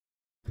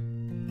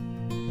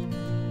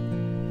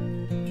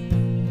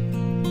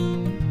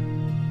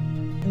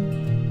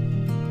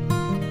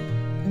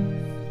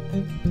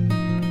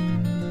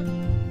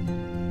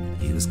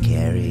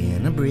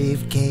carrying a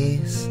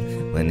briefcase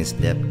when he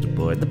stepped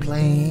aboard the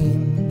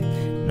plane.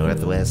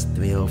 Northwest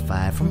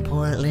 305 from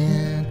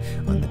Portland,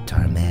 on the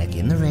tarmac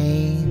in the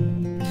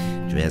rain.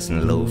 Dressed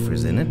in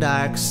loafers in a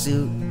dark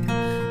suit,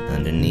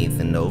 underneath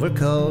an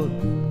overcoat.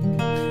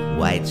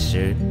 White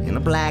shirt and a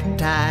black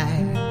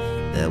tie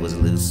that was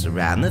loose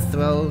around the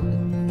throat.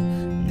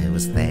 And it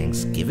was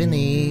Thanksgiving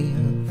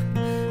Eve,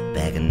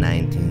 back in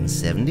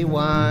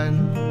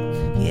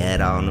 1971. He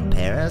had on a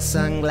pair of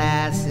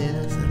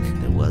sunglasses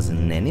and there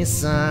wasn't any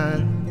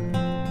sun.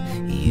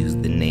 He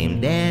used the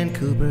name Dan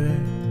Cooper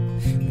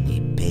when he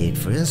paid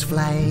for his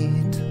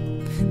flight.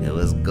 It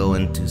was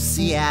going to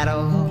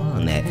Seattle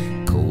on that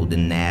cold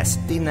and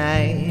nasty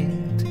night.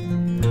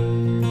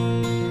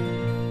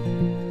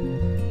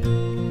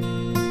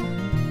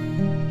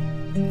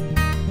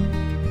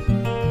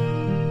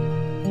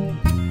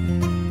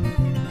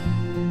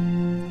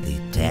 They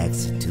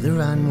taxied to the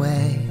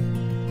runway,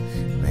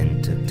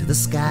 then took to the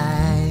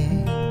sky.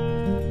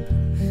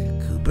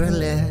 Cooper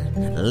let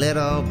a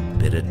little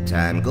bit of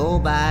time go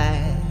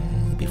by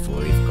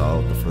before he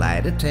called the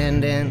flight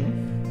attendant.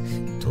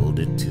 Told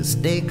her to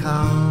stay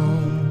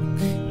calm,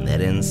 and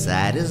that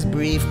inside his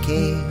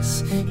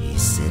briefcase he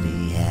said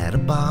he had a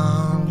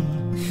bomb.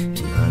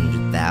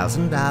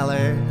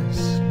 $200,000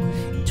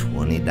 in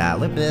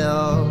 $20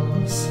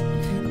 bills,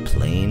 a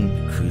plane,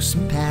 crew,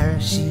 some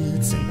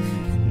parachutes,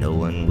 and no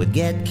one would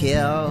get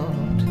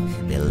killed.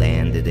 They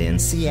landed in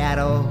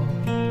Seattle,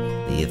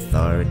 the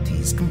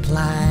authorities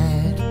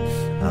complied.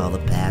 All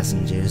the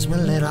passengers were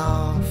let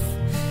off,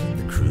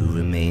 the crew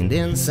remained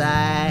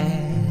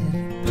inside.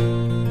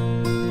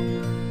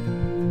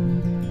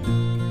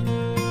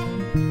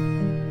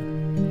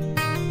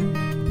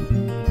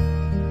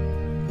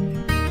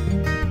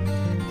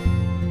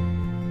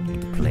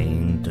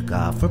 Took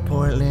off for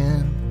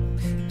Portland,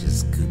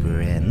 just Cooper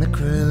and the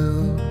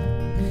crew.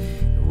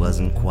 It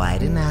wasn't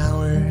quite an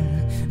hour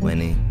when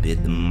he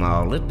bid them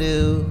all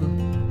adieu.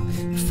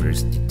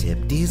 First he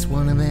tipped each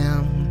one of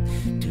them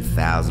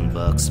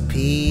 $2,000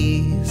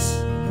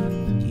 apiece.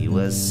 He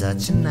was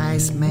such a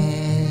nice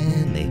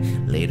man, they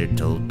later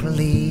told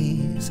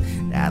police.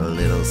 At a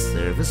little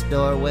service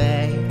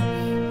doorway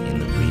in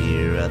the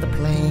rear of the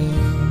plane,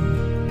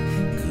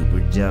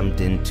 Cooper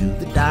jumped into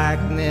the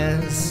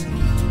darkness,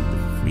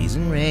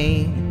 freezing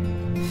rain.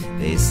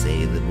 They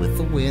say that with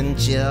the wind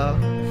chill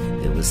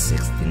it was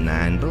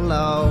 69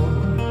 below.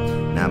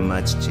 Not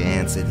much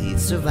chance that he'd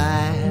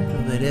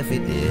survive, but if he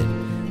did,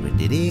 where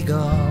did he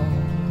go?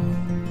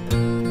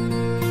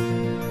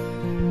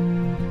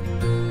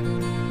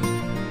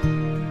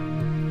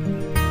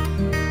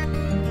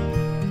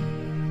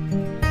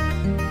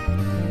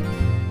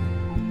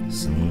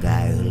 Some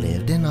guy who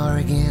lived in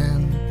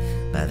Oregon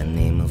by the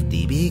name of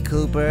D.B.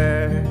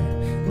 Cooper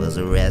was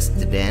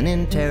arrested and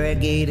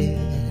interrogated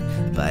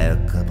by a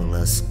couple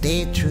of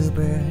state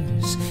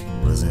troopers.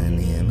 It wasn't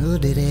him who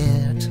did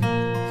it.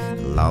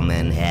 The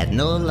lawmen had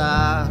no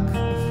luck,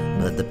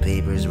 but the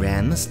papers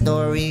ran the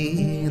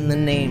story and the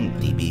name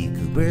D.B.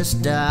 Cooper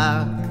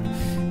stuck.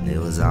 It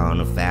was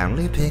on a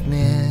family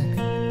picnic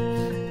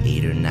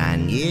 8 or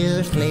 9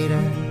 years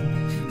later.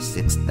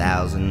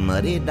 6,000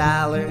 muddy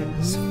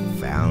dollars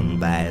found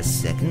by a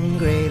second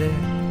grader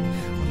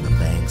on the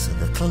banks of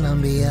the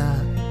Columbia,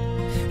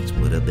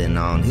 would have been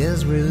on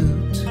his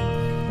route.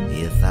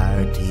 The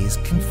authorities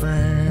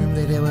confirmed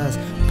that it was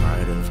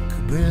part of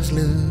Cooper's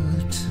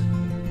loot.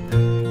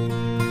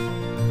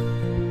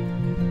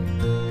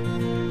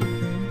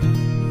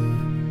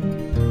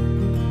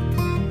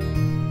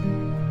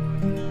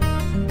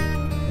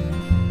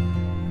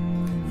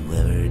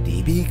 Whoever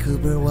D.B.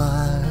 Cooper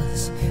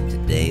was,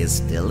 today is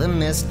still a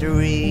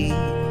mystery.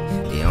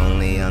 The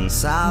only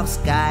unsolved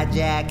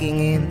skyjacking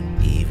in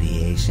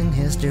aviation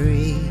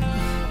history.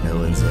 No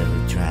one's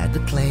ever tried to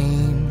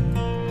claim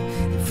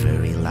a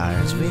very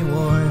large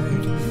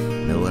reward.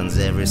 No one's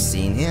ever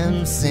seen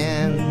him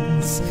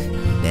since he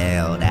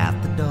bailed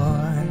out the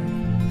door.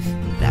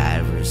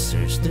 Divers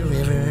search the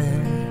river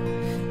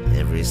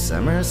every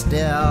summer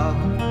still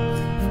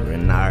for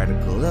an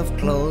article of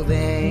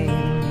clothing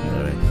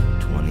or a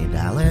 $20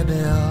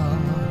 bill,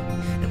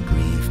 a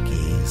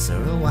briefcase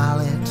or a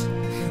wallet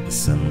with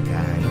some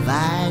kind of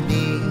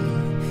ID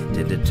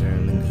to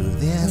determine who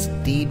this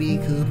D.B.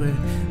 Cooper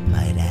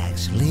might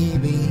actually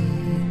be.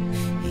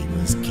 He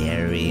was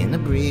carrying a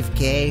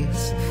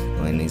briefcase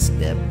when he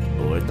stepped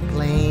aboard the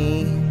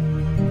plane.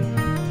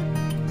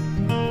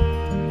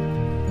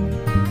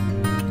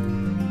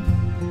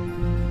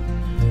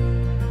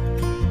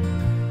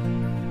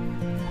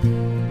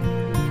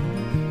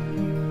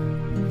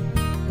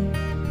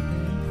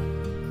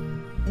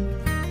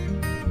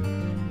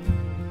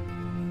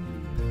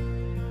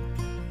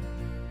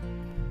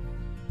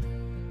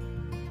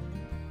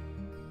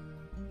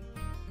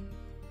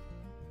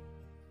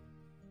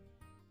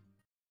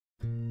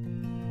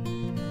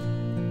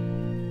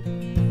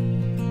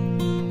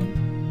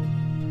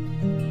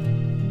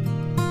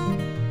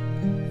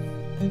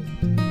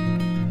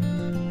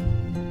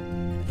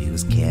 He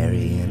was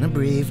carrying a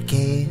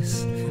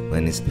briefcase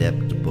when he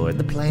stepped aboard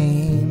the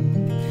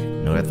plane.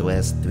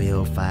 Northwest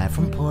 305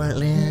 from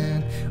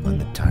Portland, on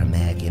the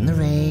tarmac in the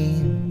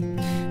rain,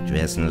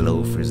 dressed in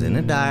loafers in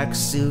a dark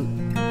suit,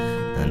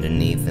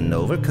 underneath an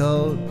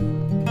overcoat,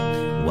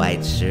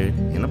 white shirt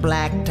and a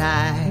black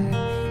tie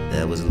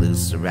that was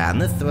loose around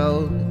the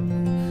throat.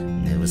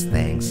 And it was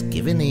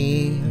Thanksgiving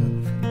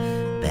Eve,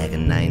 back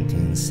in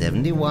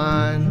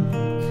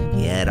 1971.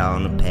 He had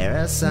on a pair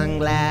of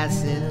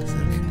sunglasses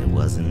and there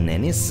wasn't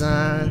any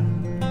sun.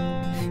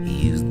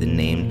 He used the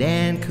name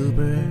Dan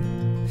Cooper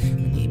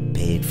when he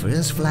paid for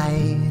his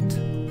flight.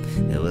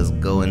 It was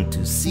going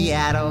to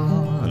Seattle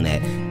on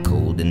that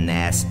cold and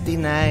nasty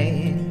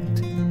night.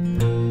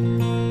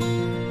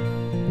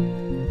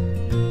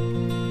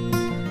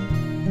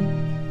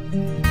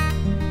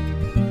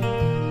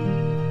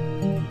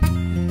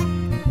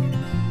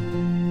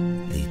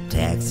 They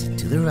taxied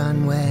to the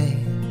runway,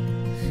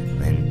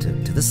 then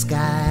took to the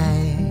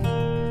sky.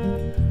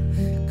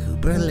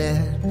 Cooper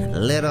let a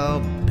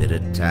little bit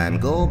of time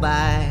go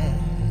by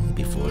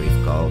before he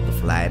called the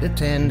flight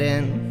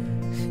attendant.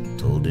 He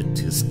told her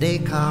to stay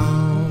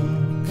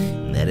calm,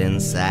 and that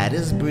inside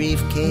his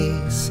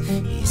briefcase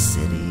he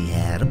said he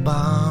had a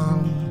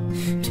bomb,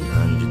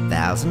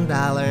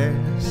 $200,000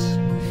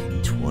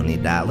 in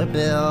 $20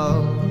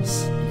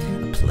 bills,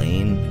 a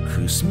plane,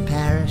 crew, some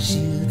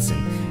parachutes,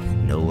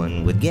 and no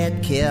one would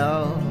get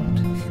killed.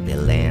 They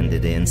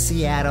landed in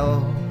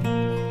Seattle,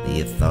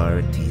 the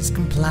authorities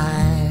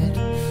complied.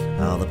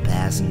 All the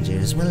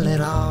passengers were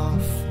let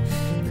off,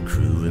 the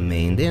crew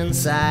remained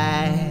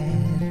inside.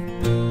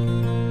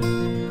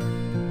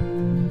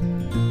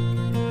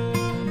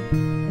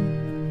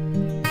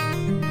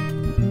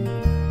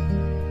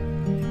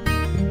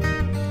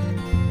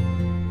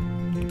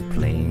 The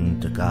plane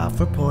took off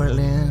for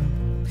Portland,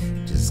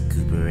 just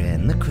Cooper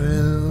and the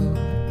crew.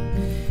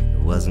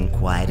 It wasn't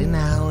quite an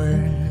hour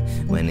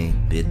when he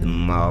bid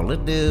them all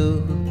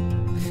adieu.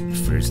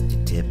 First he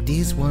tipped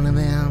each one of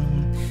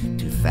them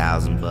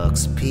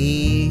 $2,000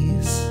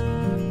 apiece.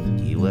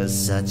 He was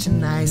such a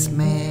nice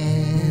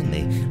man,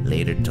 they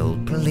later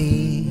told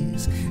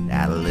police.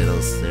 At a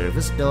little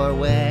service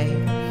doorway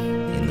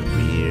in the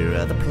rear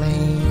of the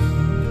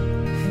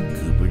plane,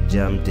 Cooper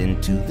jumped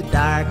into the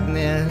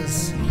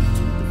darkness,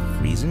 into the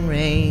freezing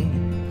rain.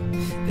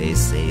 They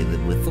say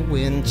that with the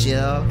wind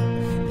chill,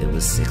 it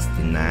was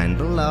 69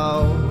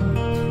 below.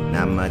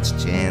 Not much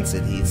chance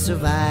that he'd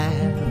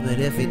survive, but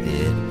if he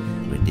did,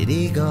 where did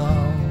he go?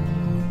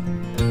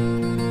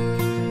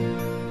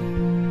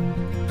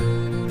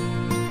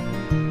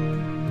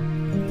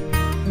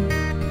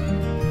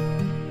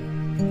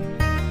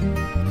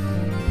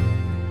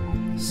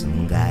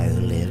 Some guy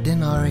who lived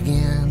in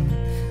Oregon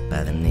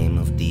by the name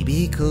of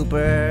D.B.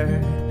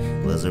 Cooper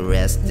was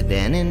arrested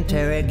and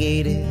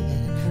interrogated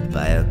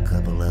by a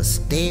couple of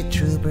state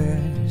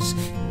troopers.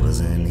 It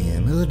wasn't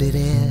him who did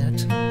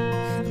it.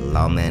 The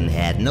lawmen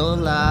had no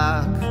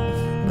luck,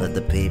 but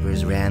the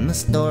papers ran the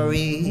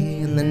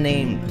story and the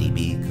name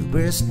D.B.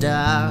 Cooper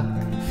stuck.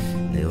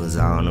 It was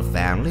on a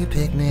family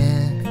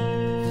picnic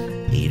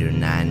 8 or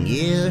 9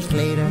 years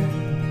later.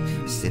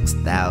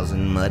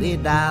 6,000 muddy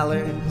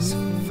dollars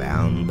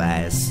found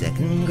by a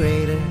second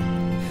grader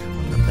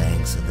on the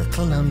banks of the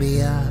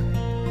Columbia,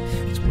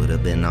 which would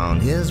have been on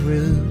his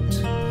route.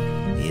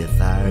 The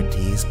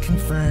authorities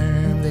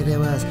confirmed that it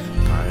was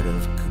part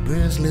of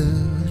Cooper's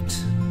loot.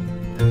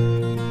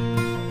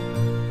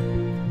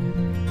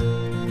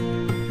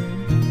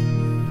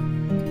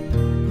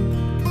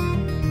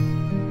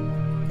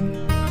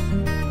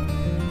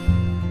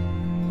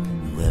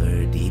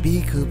 Whoever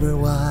D.B. Cooper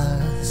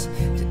was,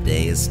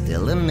 today is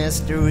still a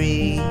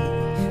mystery.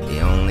 The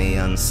only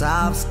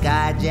unsolved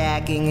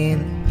skyjacking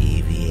in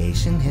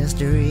aviation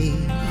history.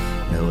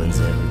 No one's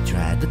ever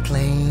tried to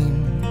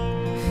claim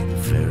a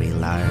very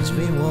large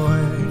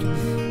reward.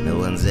 No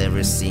one's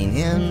ever seen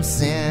him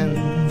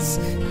since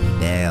he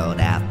bailed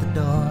out the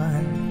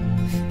door.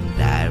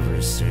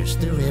 Divers search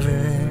the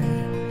river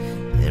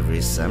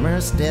every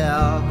summer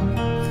still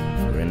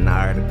for an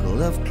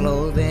article of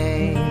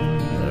clothing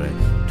or a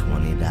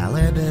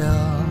 $20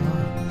 bill,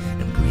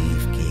 a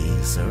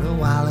briefcase or a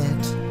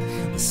wallet,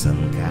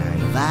 some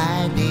kind of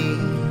ID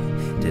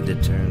to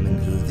determine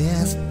who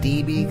this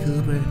D.B.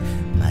 Cooper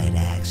might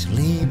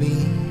actually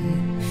be.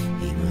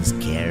 He was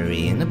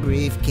carrying a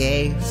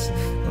briefcase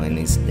when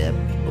he stepped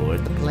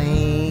aboard the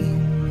plane.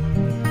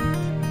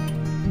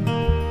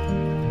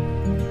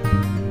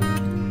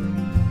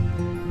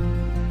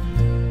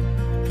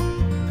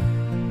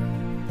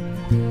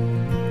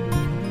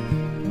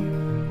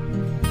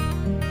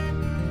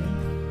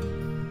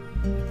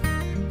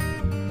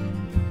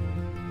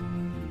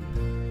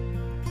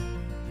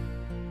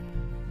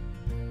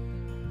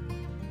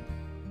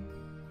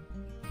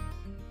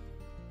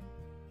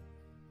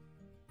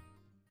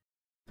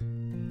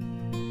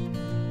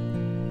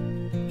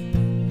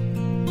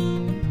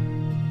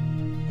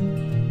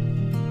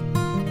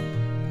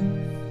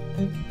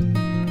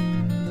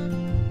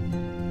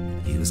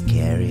 He was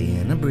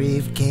carrying a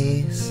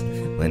briefcase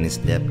when he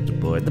stepped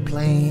aboard the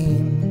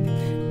plane.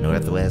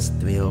 Northwest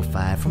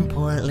 305 from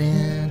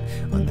Portland,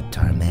 on the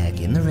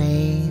tarmac in the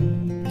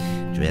rain,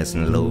 dressed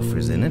in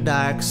loafers in a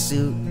dark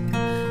suit,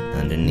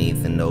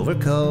 underneath an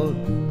overcoat,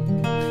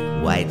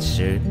 white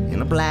shirt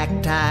and a black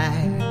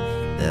tie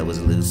that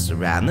was loose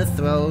around the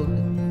throat.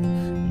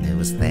 And it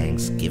was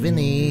Thanksgiving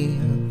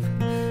Eve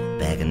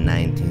back in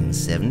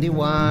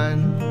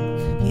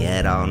 1971. He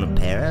had on a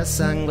pair of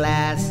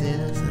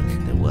sunglasses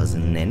and there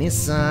wasn't any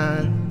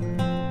sun.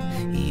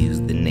 He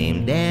used the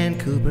name Dan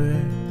Cooper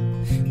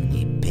when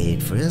he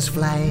paid for his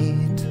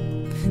flight.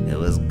 It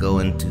was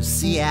going to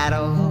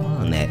Seattle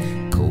on that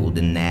cold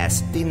and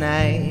nasty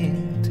night.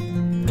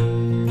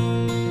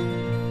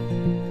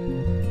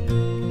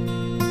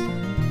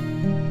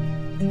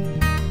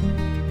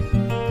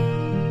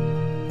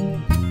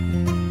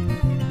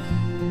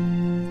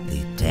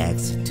 They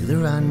taxied to the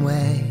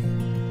runway,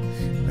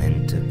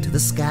 then took to the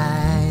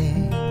sky.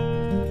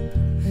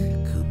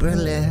 Cooper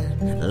let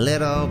a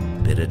little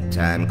bit of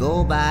time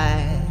go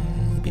by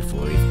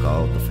before he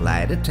called the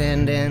flight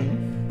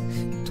attendant.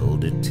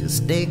 Told her to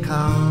stay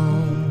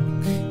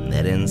calm, and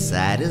that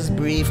inside his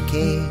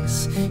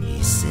briefcase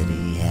he said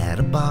he had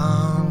a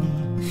bomb.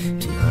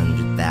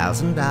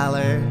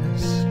 $200,000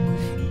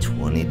 in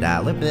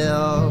 $20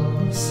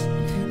 bills,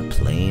 a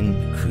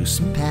plane, crew,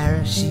 some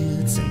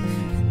parachutes,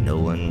 and no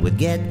one would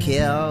get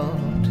killed.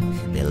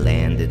 They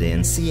landed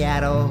in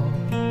Seattle,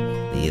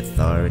 the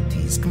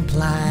authorities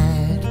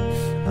complied.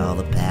 All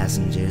the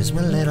passengers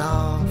were let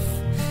off,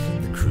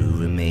 the crew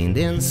remained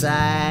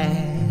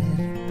inside.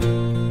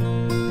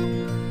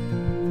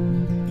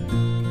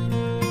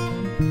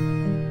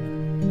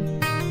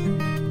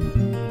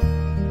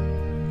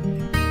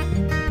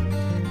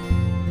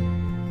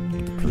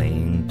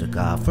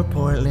 Off for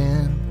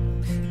Portland,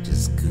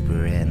 just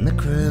Cooper and the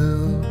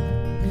crew.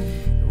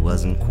 It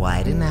wasn't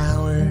quite an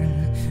hour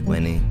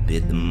when he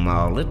bid them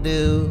all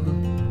adieu.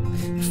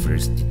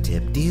 First he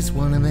tipped each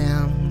one of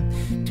them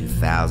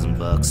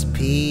 $2,000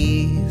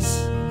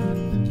 apiece.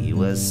 He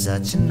was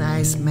such a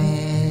nice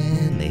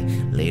man, they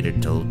later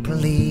told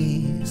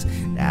police.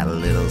 At a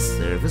little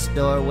service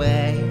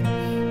doorway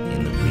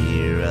in the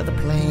rear of the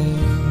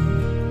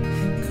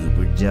plane,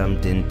 Cooper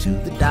jumped into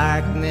the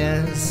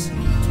darkness,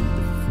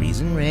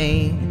 freezing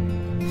rain.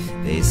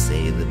 They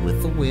say that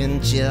with the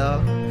wind chill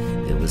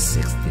it was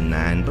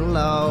 69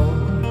 below.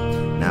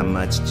 Not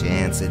much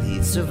chance that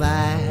he'd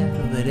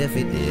survive, but if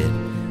he did,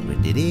 where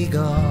did he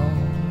go?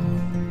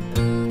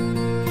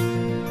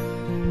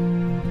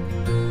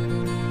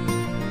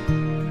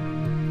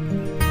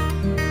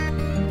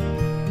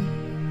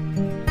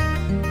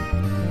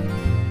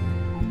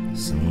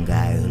 Some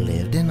guy who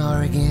lived in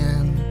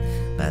Oregon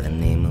by the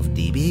name of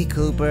D.B.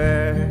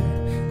 Cooper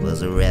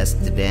was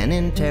arrested and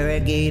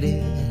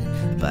interrogated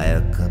by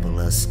a couple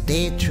of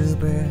state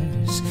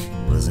troopers.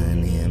 It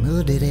wasn't him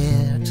who did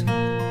it.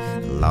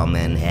 The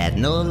lawman had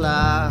no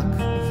luck,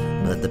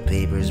 but the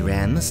papers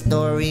ran the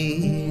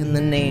story and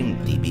the name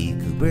D.B.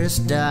 Cooper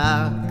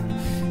stuck.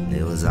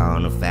 It was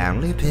on a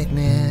family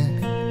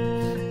picnic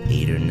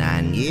 8 or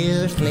 9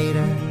 years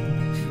later.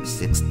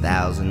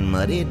 6,000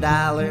 muddy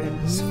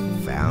dollars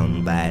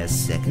found by a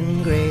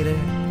second grader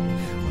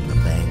on the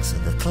banks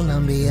of the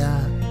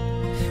Columbia.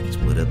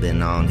 Would have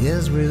been on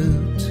his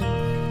route.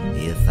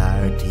 The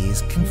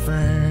authorities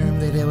confirmed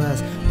that it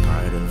was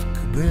part of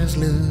Cooper's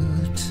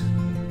loot.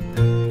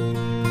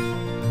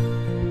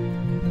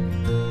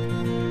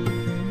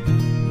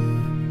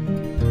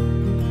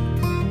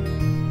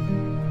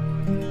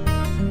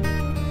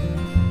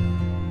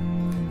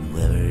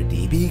 Whoever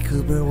D.B.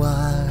 Cooper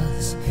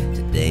was,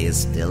 today is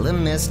still a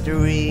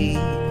mystery.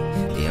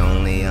 The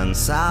only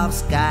unsolved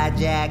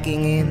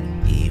skyjacking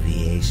in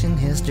aviation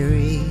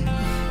history.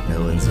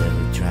 No one's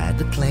ever tried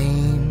to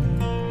claim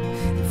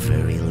a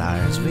very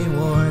large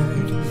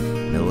reward.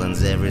 No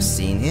one's ever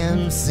seen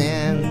him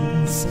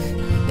since he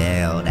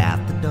bailed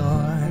out the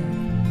door.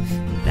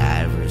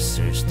 Divers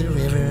search the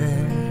river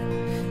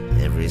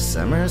every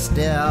summer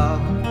still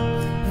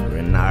for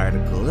an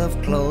article of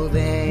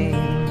clothing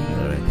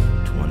or a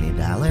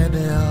 $20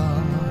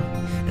 bill,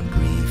 a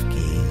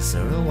briefcase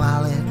or a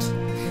wallet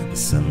with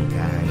some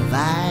kind of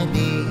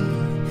ID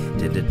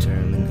to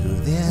determine who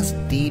this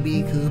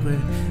D.B. Cooper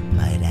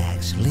might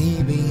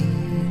actually be.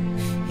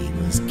 He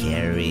was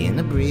carrying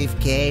a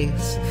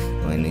briefcase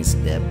when he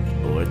stepped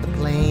aboard the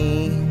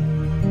plane.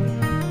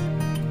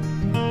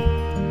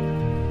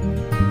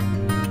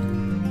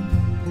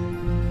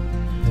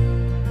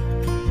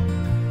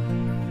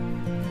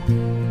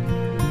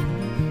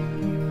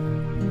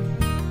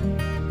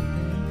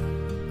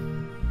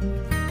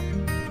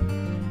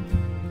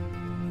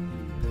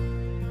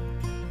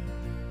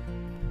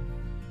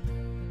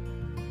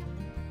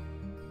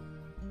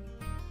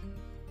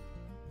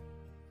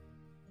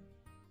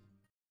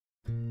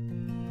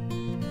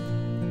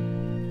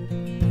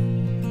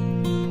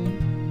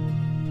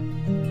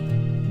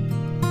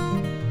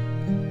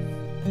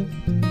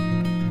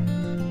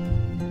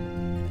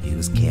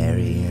 Was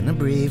carrying a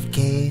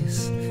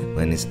briefcase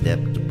when he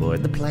stepped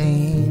aboard the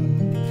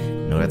plane.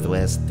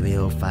 Northwest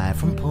 305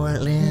 from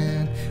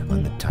Portland,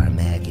 on the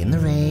tarmac in the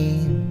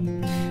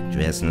rain.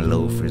 Dressed in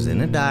loafers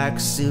in a dark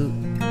suit,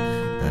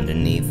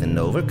 underneath an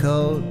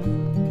overcoat,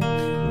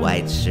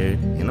 white shirt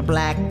and a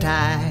black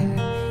tie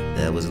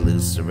that was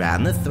loose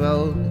around the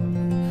throat.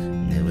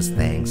 And it was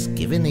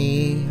Thanksgiving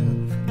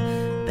Eve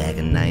back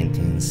in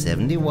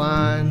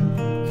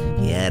 1971.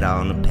 He had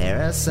on a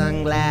pair of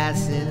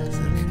sunglasses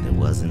and there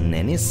wasn't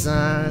any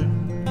sun.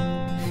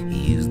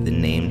 He used the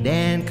name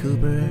Dan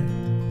Cooper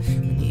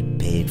when he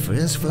paid for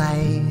his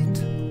flight.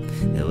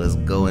 It was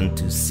going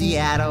to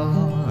Seattle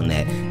on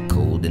that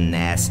cold and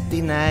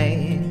nasty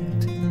night.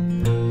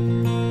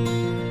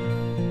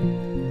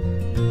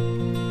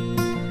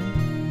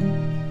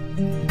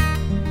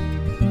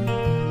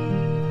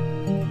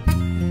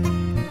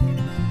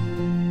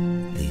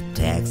 They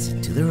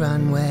taxied to the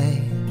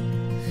runway,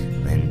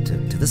 then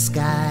took to the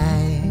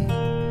sky.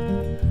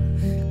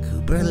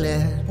 Cooper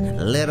let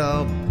a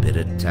little bit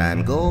of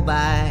time go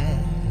by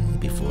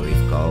before he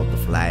called the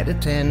flight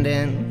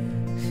attendant.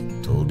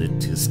 Told her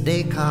to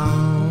stay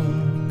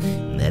calm,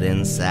 and that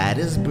inside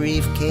his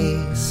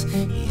briefcase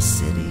he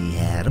said he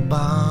had a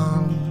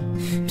bomb.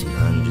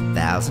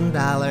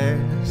 $200,000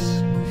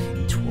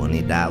 in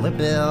 $20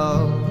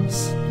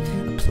 bills,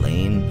 a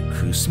plane,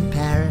 crew, some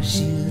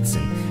parachutes,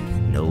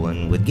 and no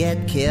one would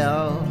get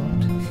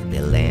killed. They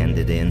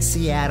landed in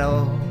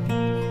Seattle,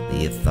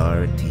 the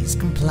authorities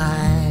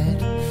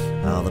complied.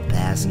 All the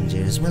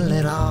passengers were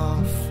let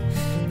off,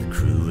 the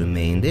crew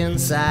remained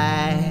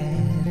inside.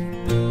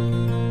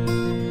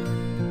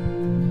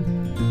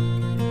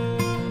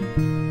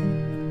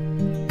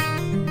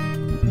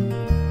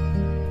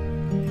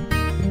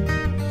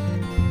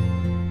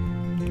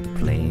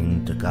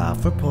 Took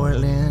off for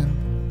Portland,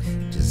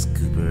 just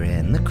Cooper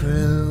and the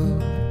crew.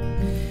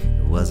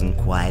 It wasn't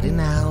quite an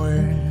hour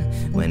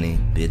when he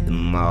bid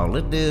them all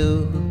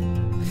adieu.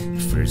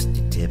 First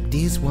he tipped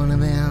each one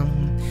of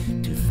them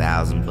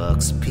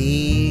 $2,000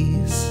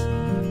 apiece.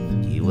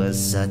 He was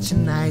such a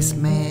nice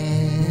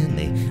man,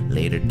 they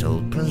later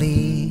told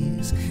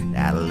police.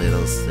 Out a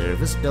little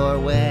service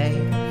doorway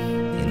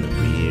in the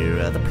rear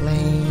of the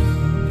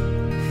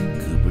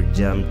plane, Cooper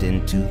jumped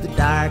into the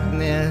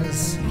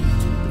darkness,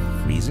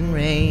 freezing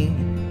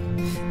rain.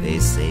 They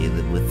say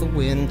that with the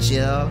wind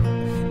chill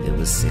it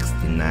was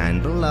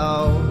 69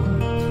 below.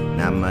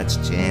 Not much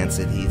chance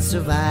that he'd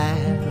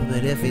survive,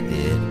 but if he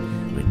did,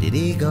 where did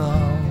he go?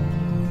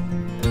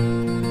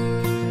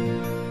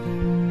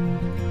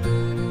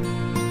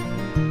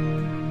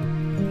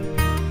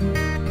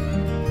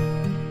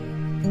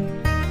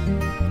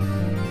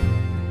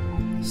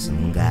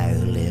 Some guy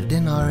who lived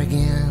in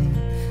Oregon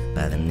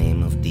by the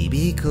name of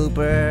D.B.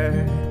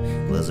 Cooper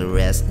was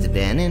arrested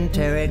and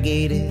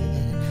interrogated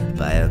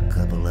by a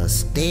couple of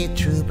state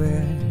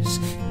troopers.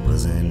 It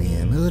wasn't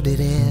him who did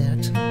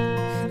it.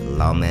 The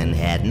lawmen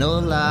had no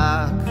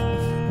luck,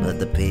 but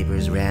the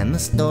papers ran the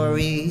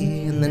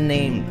story and the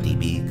name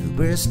D.B.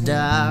 Cooper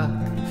stuck.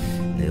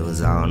 It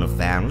was on a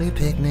family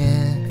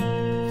picnic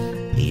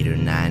 8 or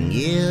 9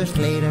 years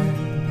later.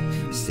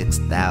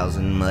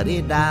 6,000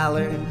 muddy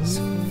dollars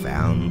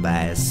found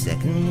by a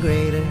second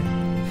grader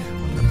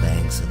on the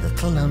banks of the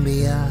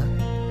Columbia,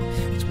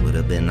 would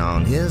have been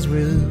on his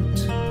route.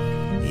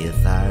 The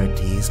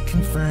authorities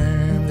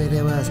confirmed that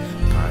it was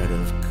part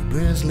of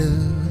Cooper's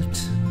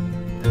loot.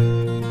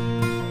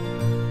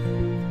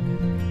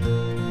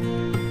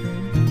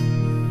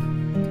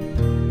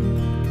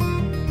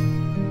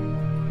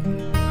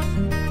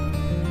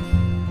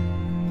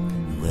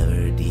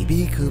 Whoever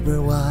D.B.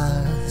 Cooper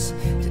was,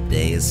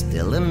 today is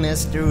still a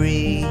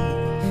mystery.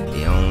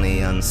 The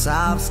only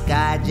unsolved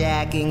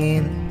skyjacking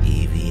in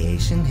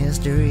aviation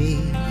history.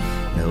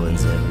 No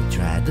one's ever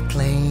tried to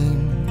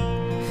claim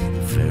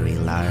a very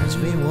large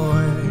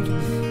reward.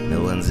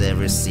 No one's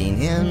ever seen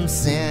him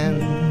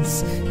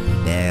since he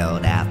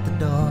bailed out the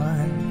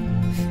door.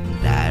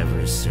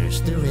 Divers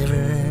search the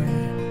river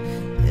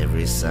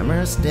every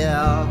summer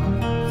still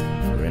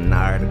for an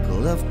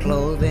article of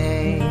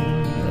clothing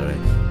or a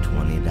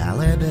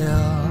 $20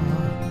 bill,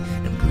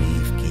 a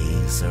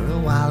briefcase or a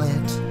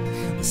wallet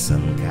with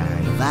some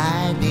kind of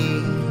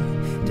ID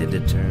to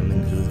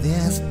determine who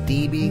this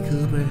D.B.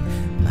 Cooper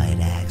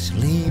might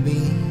actually be.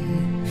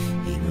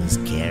 He was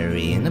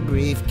carrying a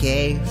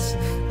briefcase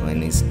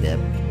when he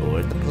stepped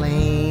aboard the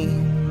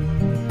plane.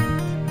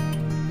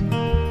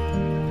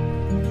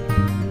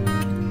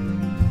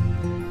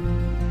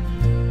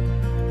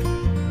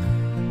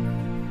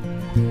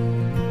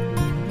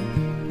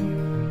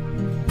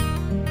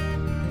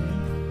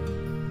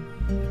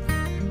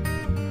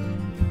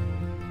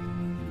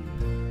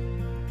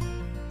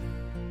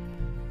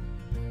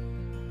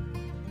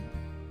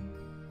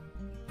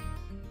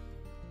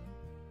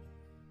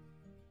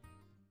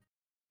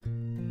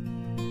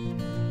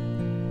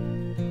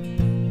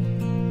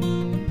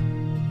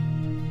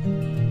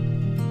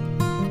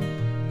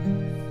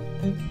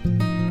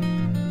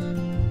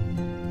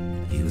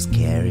 was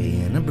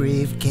carrying a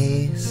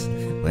briefcase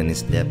when he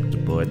stepped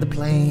aboard the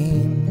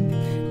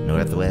plane.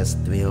 Northwest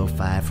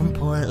 305 from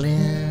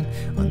Portland,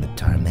 on the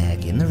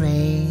tarmac in the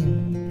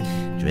rain.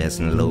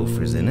 Dressed in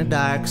loafers in a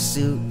dark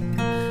suit,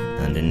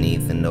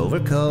 underneath an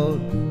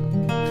overcoat.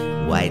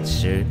 White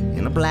shirt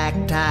and a black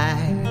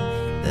tie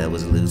that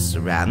was loose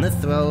around the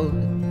throat.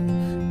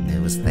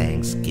 It was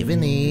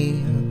Thanksgiving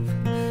Eve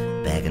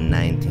back in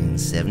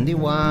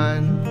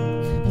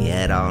 1971. He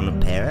had on a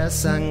pair of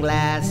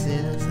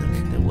sunglasses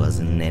and there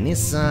wasn't any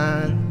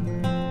sun.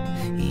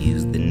 He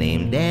used the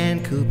name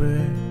Dan Cooper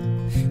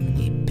when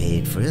he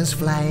paid for his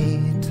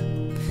flight.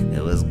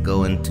 It was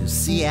going to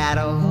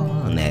Seattle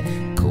on that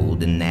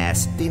cold and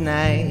nasty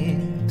night.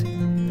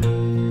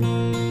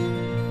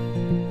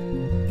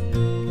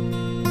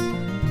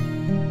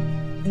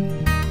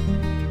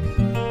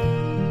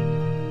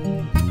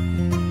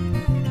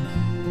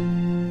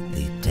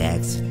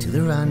 Taxied to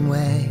the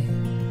runway,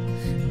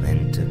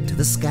 then took to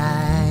the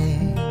sky.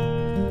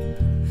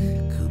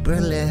 Cooper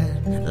let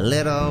a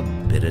little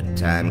bit of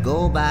time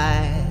go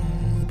by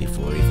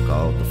before he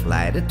called the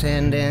flight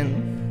attendant.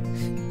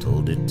 He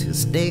told her to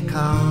stay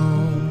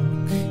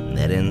calm, and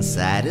that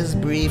inside his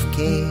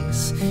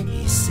briefcase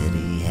he said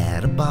he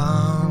had a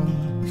bomb.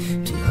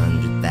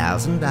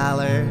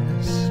 $200,000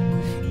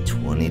 in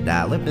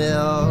 $20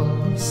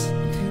 bills,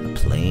 a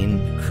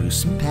plane, crew,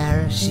 some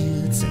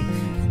parachutes, and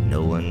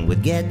no one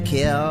would get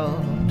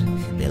killed.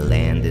 They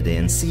landed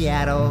in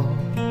Seattle.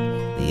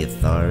 The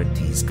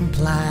authorities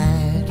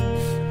complied.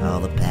 All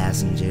the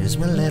passengers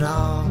were let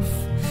off.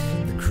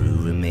 The crew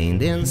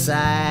remained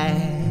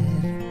inside.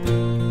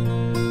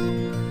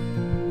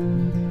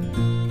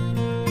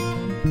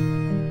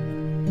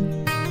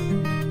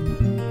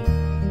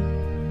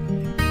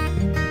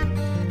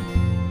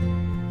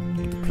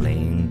 The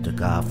plane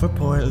took off for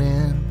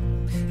Portland,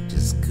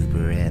 just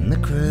Cooper and the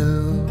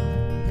crew.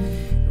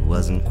 It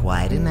wasn't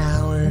quite an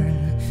hour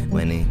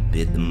when he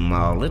bid them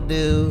all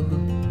adieu.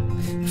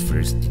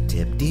 First he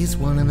tipped each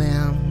one of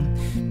them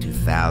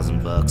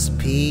 $2,000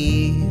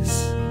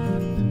 apiece.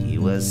 He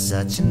was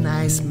such a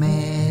nice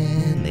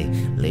man, they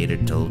later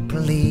told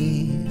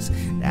police.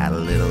 At a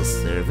little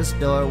service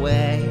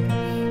doorway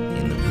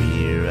in the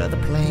rear of the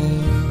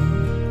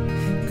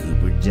plane,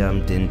 Cooper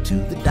jumped into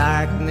the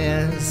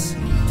darkness,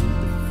 into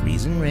the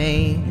freezing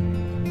rain.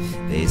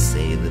 They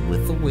say that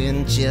with the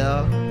wind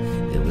chill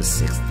it was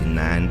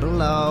 69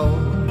 below.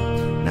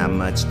 Not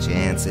much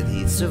chance that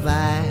he'd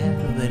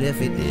survive, but if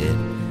he did,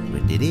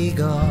 where did he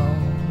go?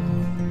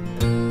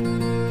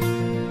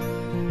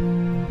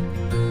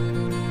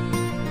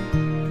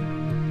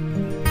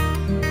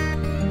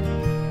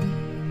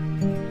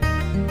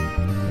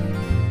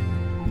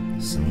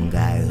 Some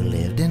guy who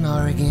lived in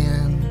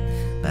Oregon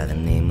by the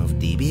name of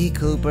D.B.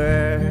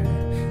 Cooper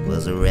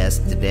was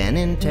arrested and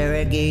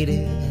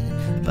interrogated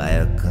by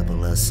a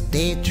couple of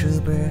state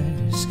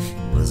troopers.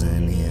 It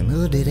wasn't him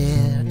who did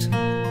it.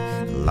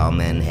 The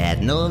lawmen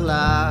had no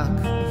luck,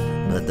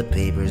 but the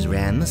papers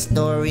ran the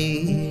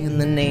story and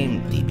the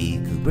name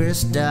D.B. Cooper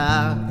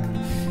stuck.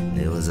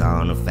 It was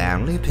on a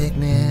family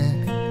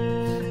picnic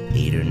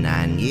 8 or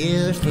 9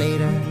 years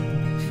later.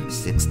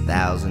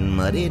 6,000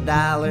 muddy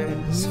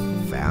dollars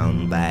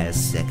found by a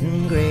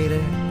second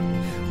grader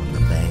on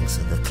the banks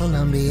of the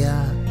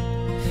Columbia,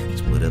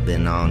 which would have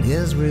been on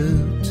his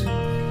route.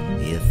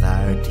 The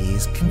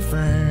authorities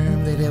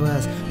confirmed that it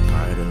was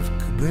part of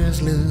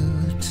Cooper's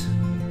loot.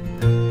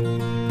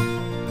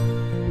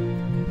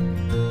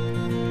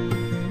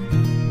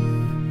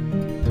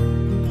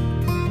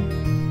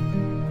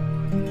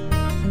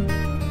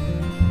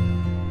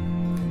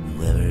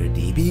 Whoever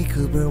D.B.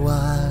 Cooper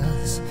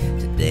was,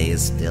 today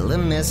is still a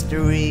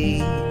mystery.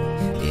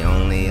 The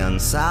only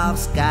unsolved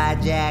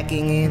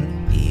skyjacking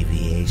in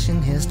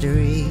aviation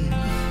history.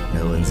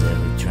 No one's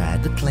ever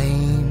tried to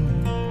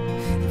claim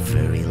a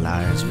very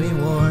large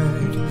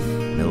reward.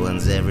 No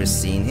one's ever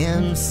seen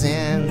him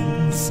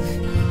since he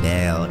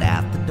bailed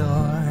out the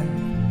door.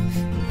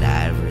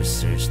 Divers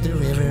search the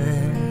river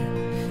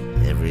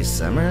every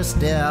summer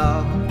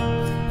still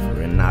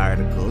for an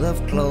article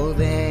of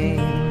clothing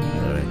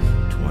or a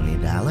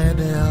 $20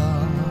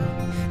 bill,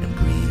 a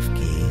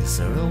briefcase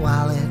or a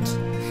wallet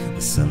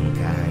with some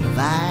kind of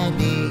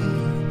ID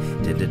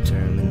to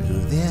determine who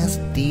this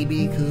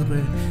D.B.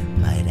 Cooper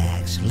might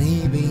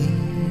actually be.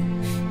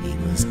 He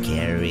was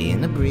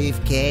carrying a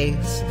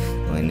briefcase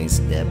when he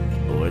stepped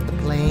aboard the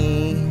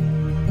plane.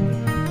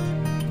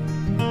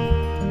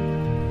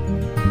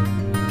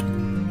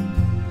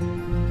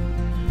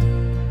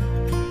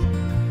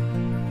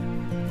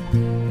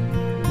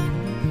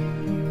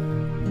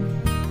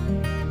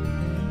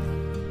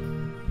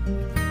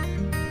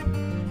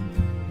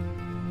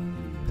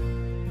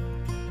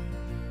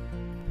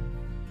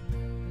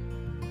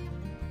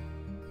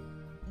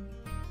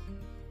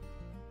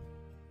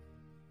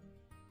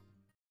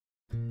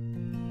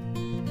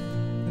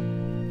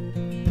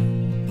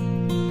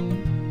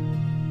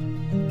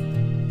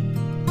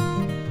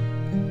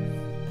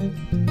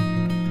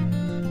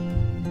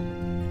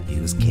 He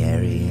was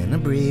carrying a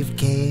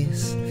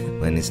briefcase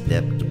when he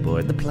stepped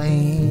aboard the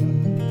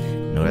plane.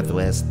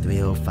 Northwest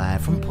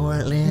 305 from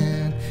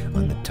Portland,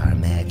 on the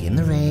tarmac in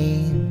the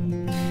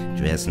rain.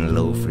 Dressed in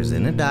loafers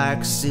in a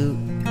dark suit,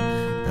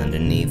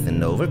 underneath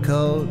an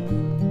overcoat.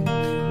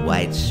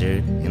 White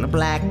shirt and a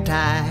black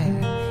tie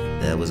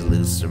that was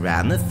loose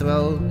around the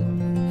throat.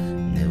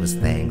 It was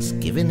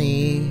Thanksgiving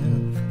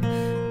Eve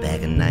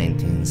back in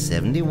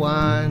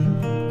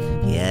 1971.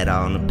 He had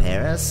on a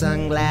pair of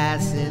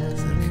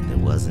sunglasses and there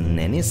wasn't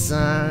any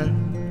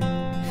sun.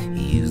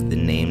 He used the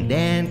name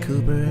Dan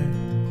Cooper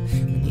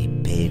when he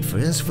paid for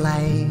his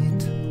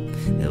flight.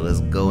 It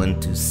was going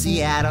to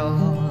Seattle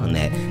on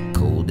that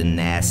cold and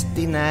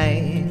nasty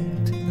night.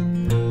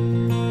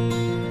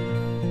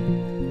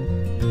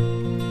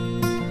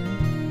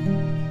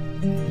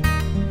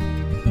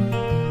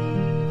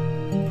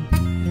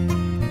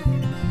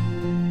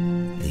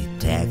 They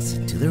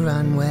taxied to the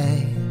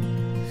runway,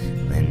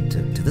 then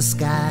took to the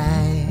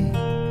sky.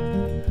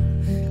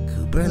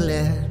 Cooper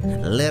let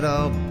a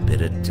little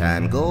bit of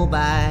time go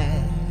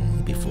by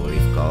before he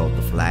called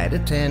the flight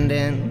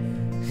attendant.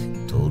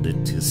 Told her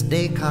to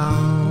stay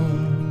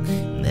calm,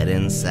 and that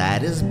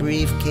inside his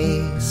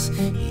briefcase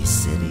he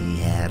said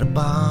he had a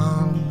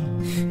bomb.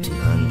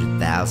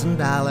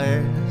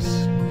 $200,000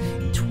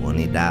 in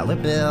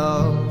 $20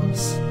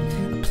 bills,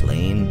 a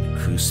plane,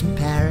 crew, some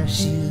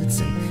parachutes,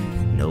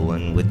 and no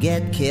one would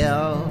get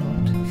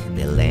killed.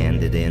 They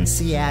landed in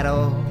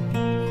Seattle,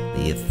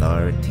 the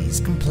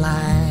authorities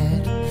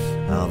complied.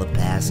 All the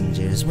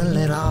passengers were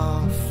let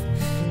off,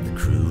 the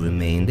crew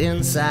remained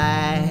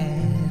inside.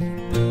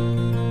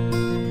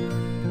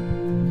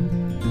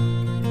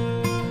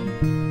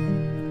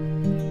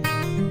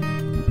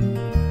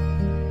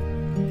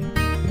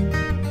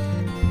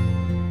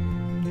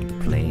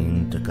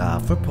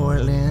 Off for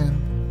Portland,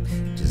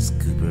 just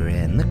Cooper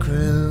and the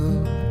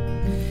crew.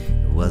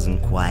 It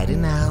wasn't quite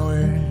an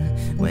hour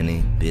when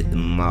he bid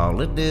them all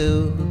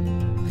adieu.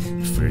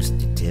 First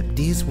he tipped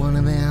each one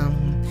of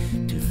them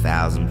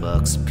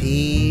 $2,000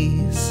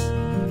 apiece.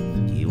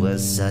 He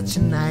was such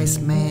a nice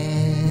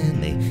man,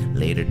 they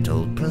later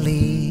told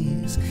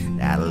police.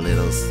 At a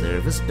little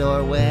service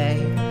doorway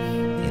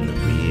in the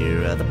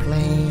rear of the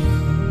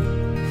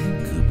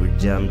plane, Cooper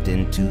jumped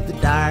into the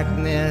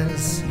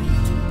darkness,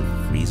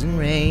 freezing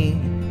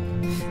rain.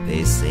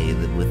 They say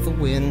that with the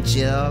wind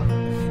chill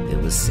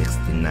it was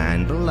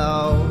 69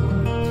 below.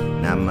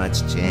 Not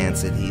much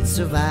chance that he'd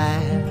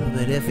survive,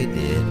 but if he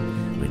did,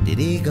 where did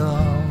he go?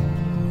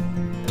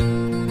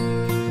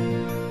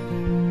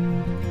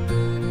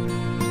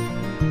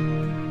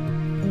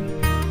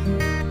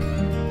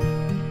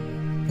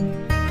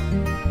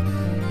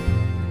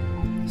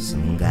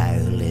 Some guy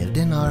who lived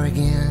in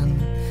Oregon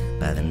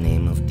by the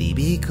name of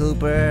D.B.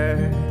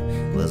 Cooper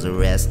was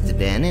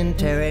arrested and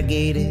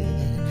interrogated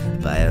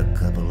by a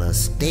couple of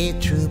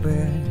state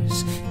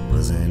troopers. It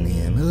wasn't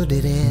him who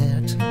did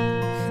it.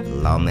 The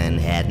lawmen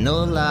had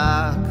no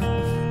luck,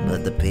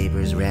 but the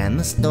papers ran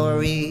the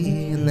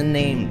story and the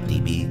name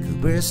D.B.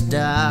 Cooper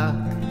stuck.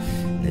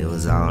 It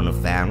was on a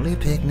family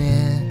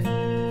picnic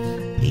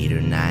 8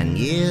 or 9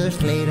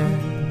 years later.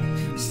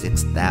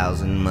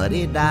 6,000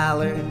 muddy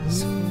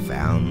dollars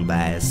found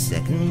by a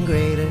second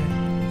grader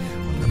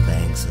on the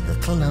banks of the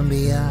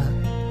Columbia.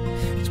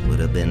 Would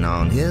have been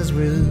on his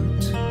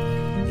route.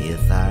 The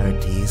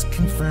authorities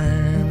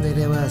confirmed that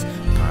it was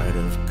part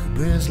of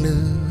Cooper's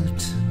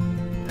loot.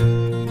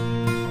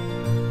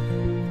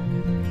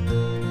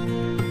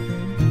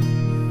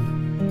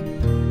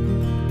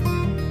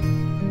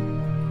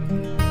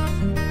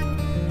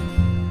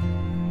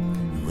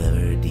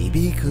 Whoever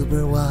D.B.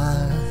 Cooper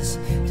was,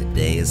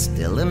 today is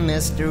still a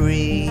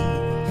mystery.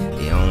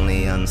 The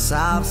only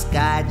unsolved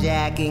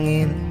skyjacking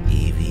in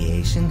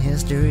aviation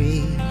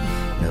history.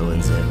 No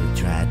one's ever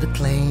tried to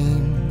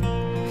claim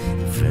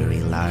a very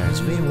large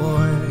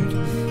reward.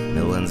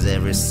 No one's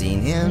ever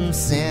seen him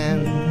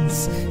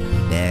since he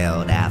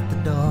bailed out the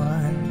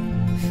door.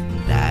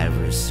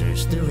 Divers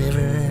search the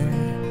river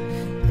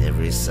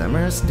every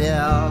summer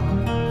still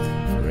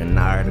for an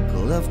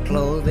article of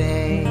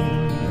clothing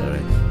or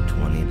a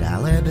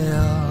 $20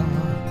 bill,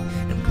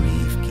 a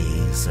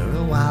briefcase or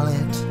a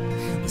wallet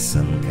with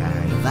some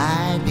kind of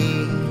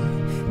ID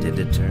to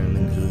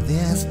determine who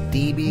this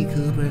D.B.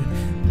 Cooper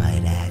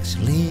might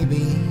actually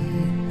be.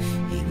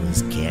 He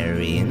was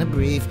carrying a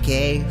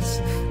briefcase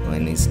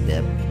when he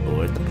stepped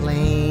aboard the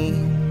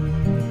plane.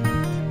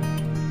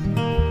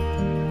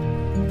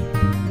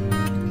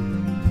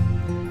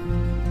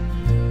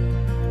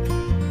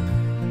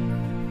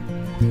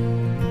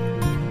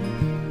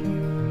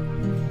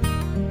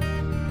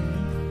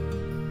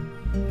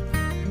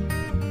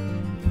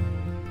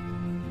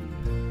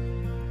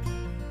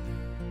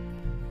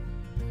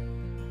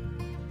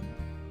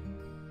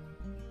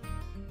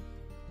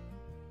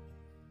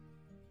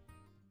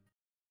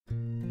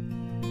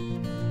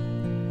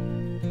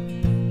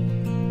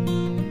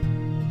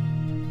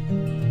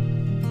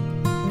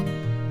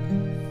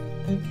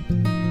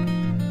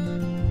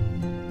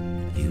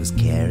 He was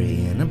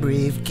carrying a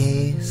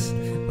briefcase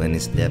when he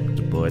stepped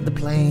aboard the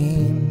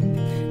plane.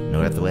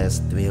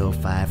 Northwest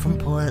 305 from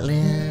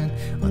Portland,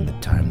 on the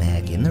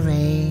tarmac in the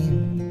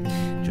rain.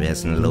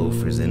 Dressed in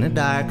loafers in a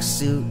dark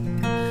suit,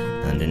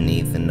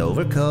 underneath an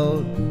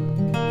overcoat.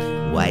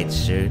 White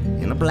shirt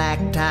and a black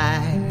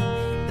tie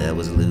that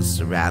was loose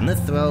around the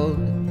throat.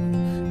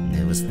 And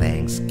it was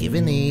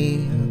Thanksgiving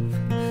Eve,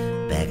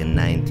 back in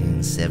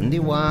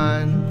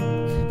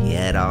 1971. He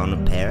had on a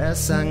pair of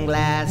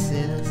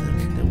sunglasses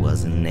and there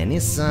wasn't any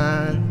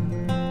sun.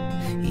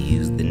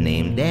 used the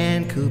name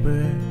Dan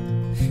Cooper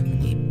when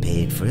he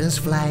paid for his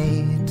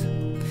flight.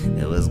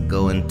 It was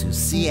going to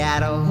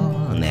Seattle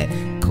on that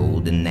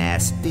cold and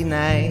nasty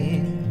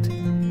night.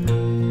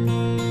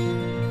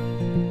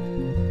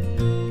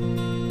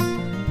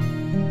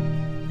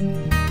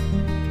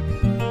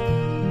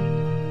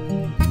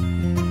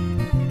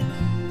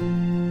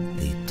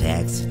 They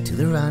taxied to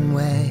the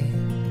runway,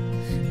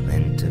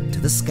 then took to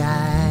the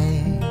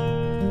sky.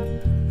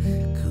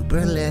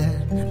 Cooper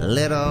let a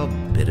little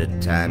bit of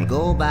time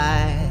go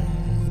by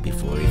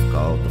before he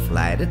called the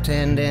flight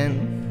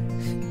attendant.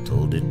 He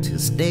told her to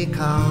stay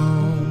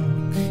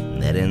calm,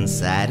 and that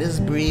inside his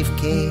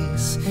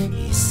briefcase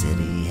he said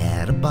he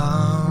had a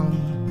bomb.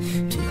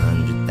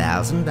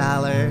 $200,000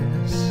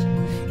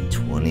 in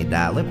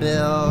 $20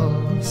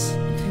 bills,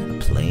 a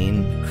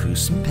plane, crew,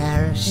 some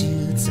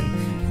parachutes,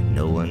 and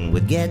no one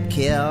would get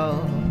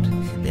killed.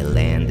 They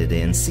landed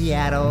in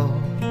Seattle.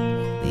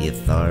 The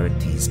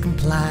authorities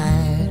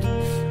complied.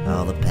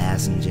 All the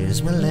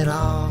passengers were let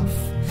off.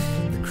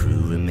 The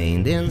crew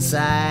remained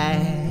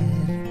inside.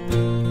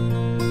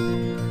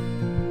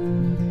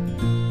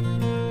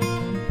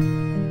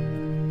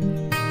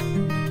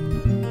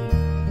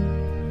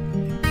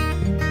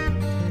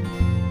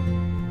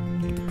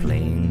 The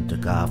plane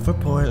took off for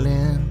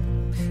Portland,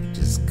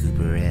 just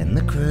Cooper and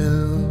the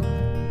crew.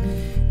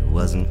 It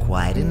wasn't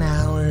quite an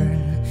hour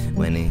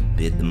when he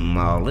bid them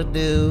all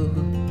adieu.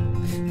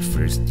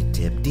 First he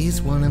tipped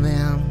each one of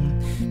them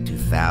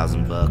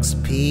 $2,000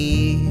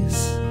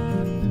 apiece.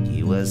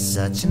 He was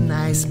such a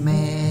nice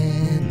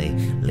man, they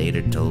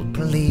later told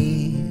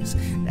police.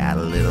 At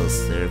a little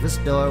service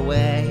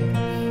doorway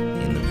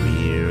in the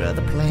rear of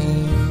the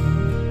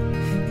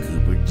plane,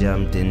 Cooper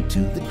jumped into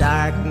the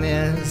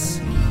darkness,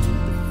 into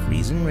the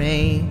freezing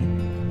rain.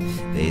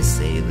 They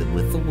say that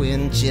with the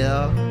wind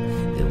chill,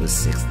 it was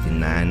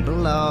 69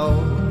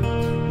 below.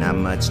 Not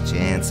much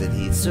chance that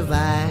he'd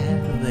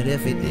survive, but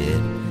if he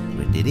did,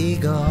 where did he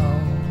go?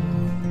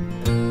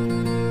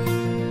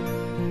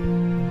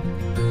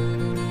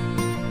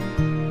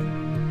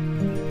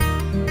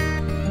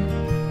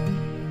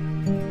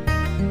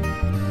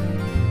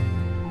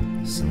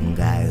 Some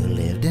guy who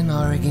lived in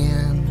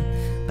Oregon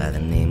by the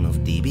name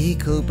of D.B.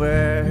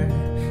 Cooper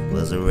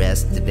was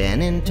arrested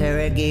and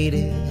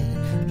interrogated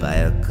by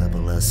a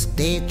couple of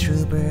state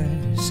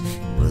troopers.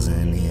 It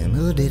wasn't him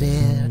who did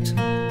it.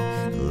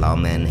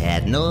 Lawmen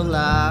had no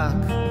luck,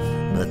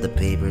 but the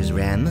papers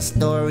ran the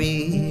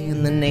story,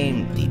 and the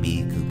name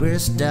D.B. Cooper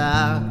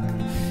stuck.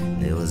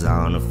 It was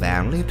on a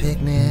family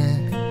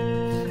picnic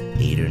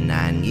 8 or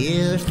 9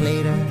 years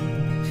later.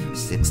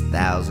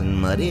 6,000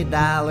 muddy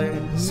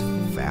dollars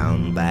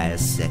found by a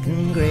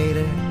second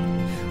grader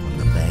on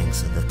the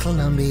banks of the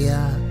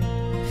Columbia,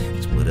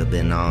 which would have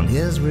been on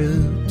his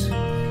route.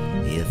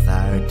 The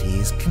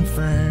authorities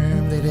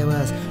confirmed that it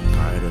was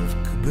part of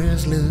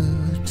Cooper's loot.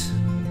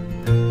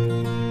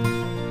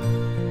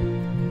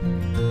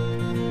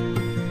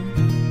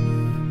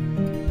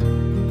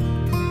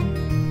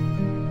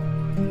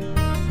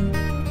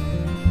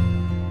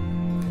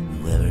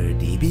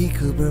 D.B.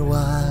 Cooper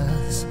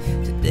was,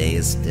 today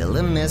is still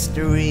a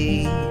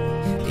mystery.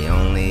 The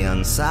only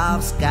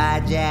unsolved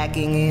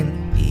skyjacking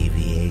in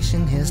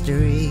aviation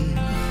history.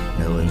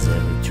 No one's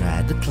ever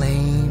tried to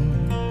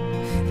claim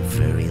the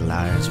very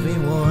large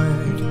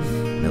reward.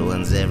 No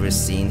one's ever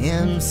seen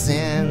him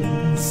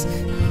since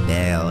he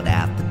bailed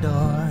out the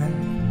door.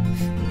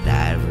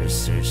 Divers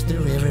search the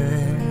river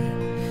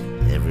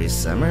every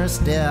summer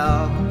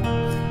still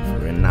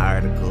for an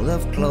article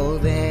of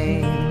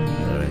clothing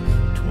or a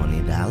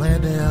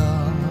 $20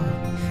 bill,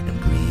 a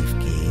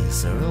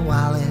briefcase or a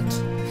wallet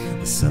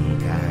with some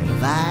kind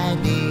of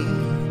ID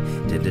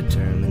to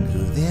determine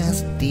who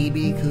this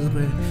D.B.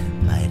 Cooper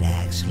might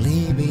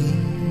actually be.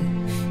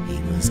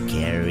 He was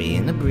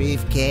carrying a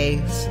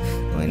briefcase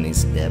when he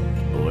stepped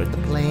aboard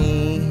the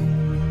plane.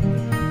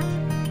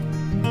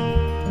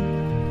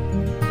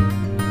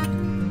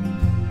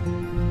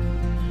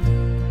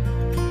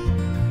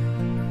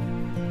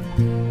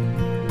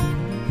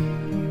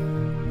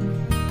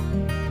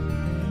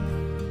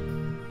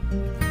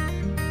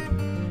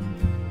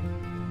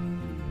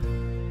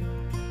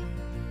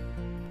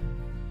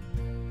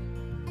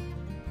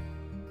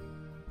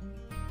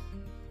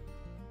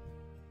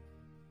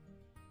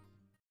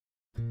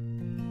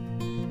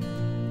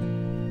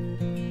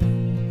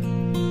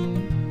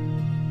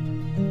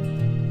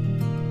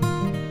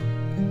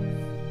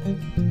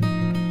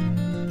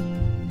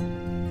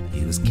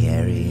 He was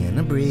carrying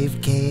a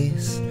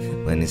briefcase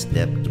when he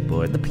stepped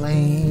aboard the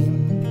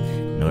plane.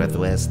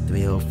 Northwest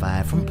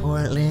 305 from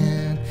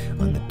Portland,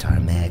 on the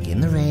tarmac in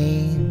the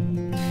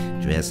rain.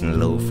 Dressed in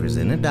loafers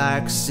in a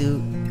dark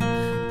suit,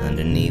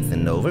 underneath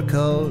an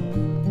overcoat.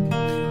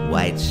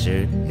 White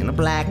shirt and a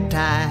black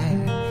tie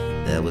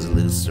that was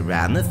loose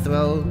around the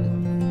throat.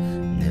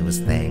 And it was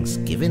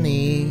Thanksgiving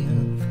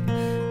Eve,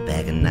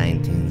 back in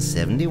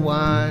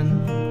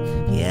 1971.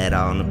 He had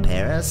on a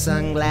pair of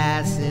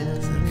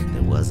sunglasses and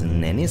there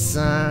wasn't any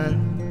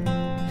sun.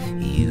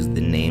 He used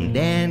the name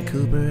Dan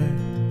Cooper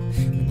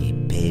when he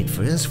paid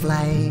for his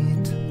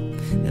flight.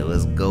 that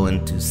was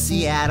going to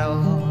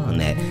Seattle on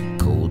that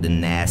cold and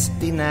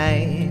nasty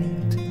night.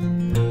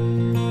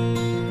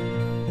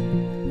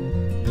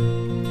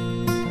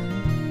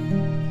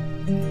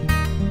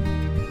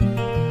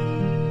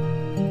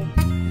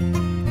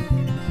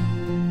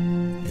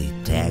 They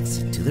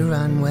taxied to the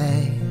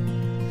runway,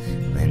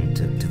 then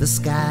took to the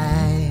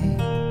sky.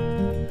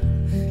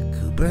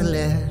 Cooper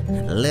let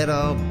a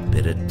little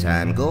bit of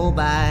time go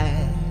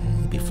by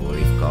before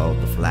he called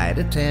the flight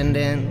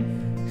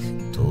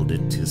attendant, told her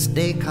to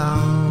stay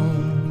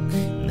calm,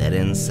 and that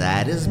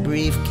inside his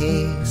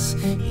briefcase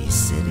he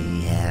said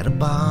he had a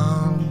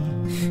bomb.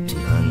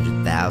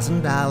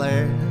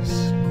 $200,000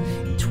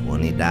 in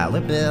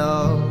 $20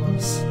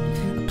 bills,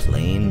 a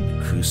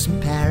plane, crew, some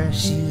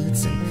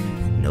parachutes,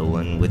 and no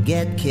one would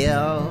get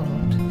killed.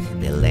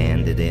 They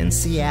landed in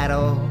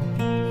Seattle,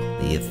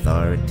 the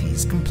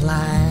authorities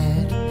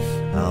complied,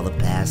 all the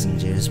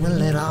passengers were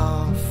let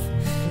off,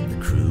 the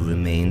crew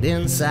remained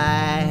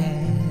inside.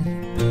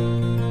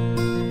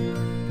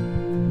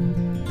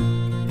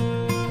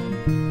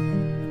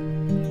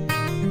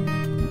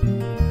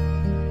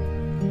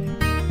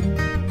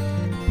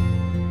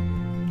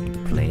 The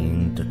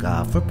plane took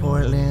off for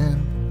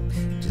Portland,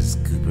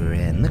 just Cooper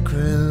and the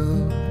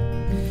crew.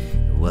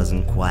 It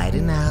wasn't quite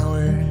an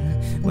hour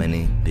when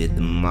he bid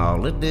them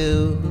all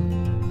adieu.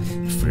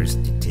 First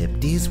he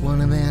tipped each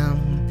one of them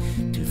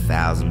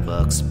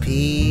 $2,000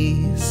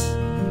 apiece.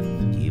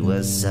 He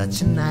was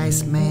such a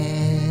nice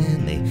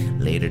man, they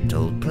later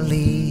told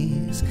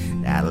police.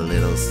 Out a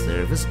little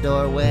service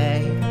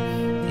doorway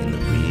in the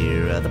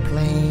rear of the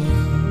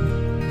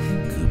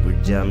plane, Cooper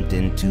jumped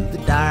into the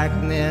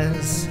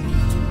darkness,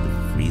 into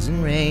the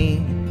freezing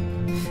rain.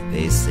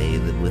 They say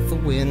that with the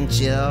wind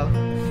chill,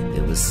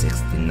 it was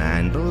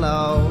 69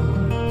 below.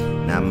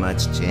 Not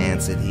much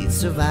chance that he'd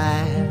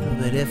survive,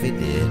 but if he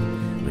did,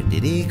 where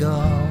did he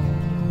go?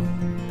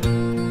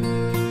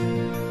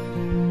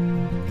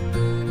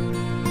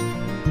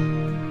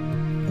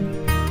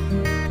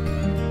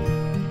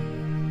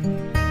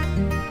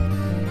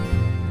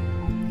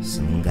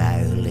 Some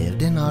guy who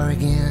lived in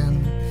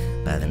Oregon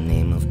by the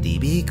name of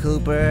D.B.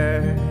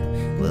 Cooper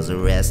was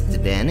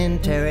arrested and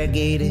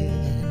interrogated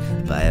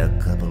by a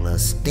couple of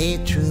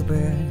state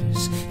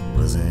troopers. It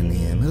wasn't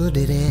him who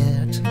did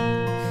it.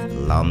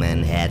 The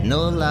lawmen had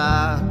no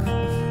luck,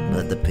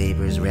 but the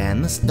papers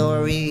ran the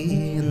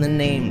story, and the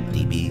name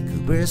D.B.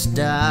 Cooper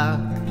stuck.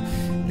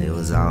 It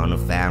was on a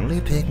family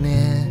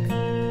picnic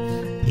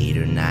 8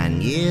 or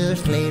 9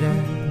 years later.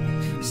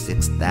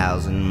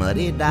 6,000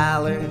 muddy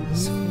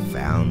dollars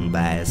found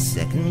by a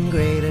second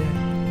grader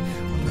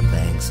on the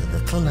banks of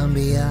the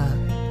Columbia,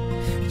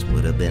 which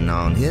would have been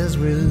on his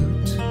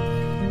route.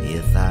 The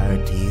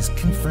authorities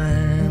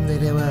confirmed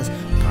that it was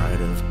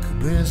part of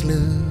Cooper's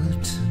loot.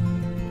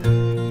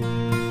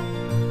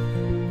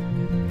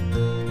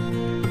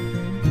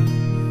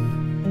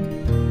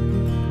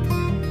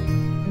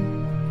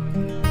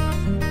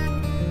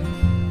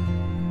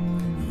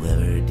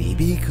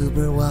 D.B.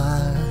 Cooper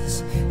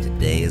was,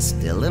 today is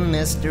still a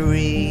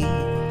mystery.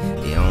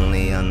 The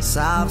only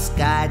unsolved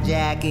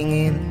skyjacking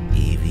in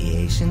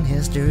aviation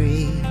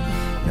history.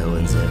 No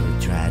one's ever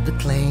tried to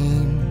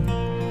claim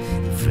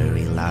a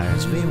very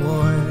large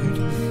reward.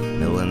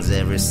 No one's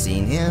ever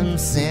seen him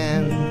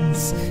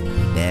since he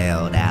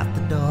bailed out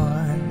the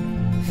door.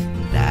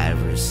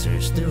 Divers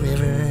search the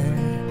river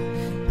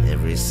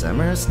every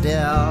summer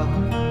still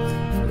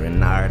for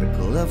an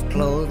article of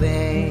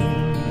clothing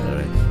or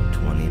a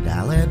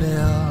 $20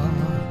 bill,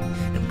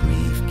 a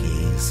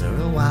briefcase or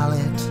a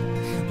wallet,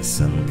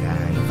 some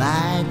kind of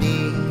ID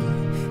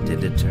to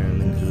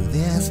determine who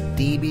this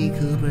D.B.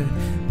 Cooper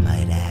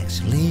might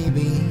actually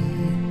be.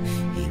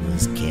 He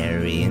was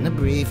carrying a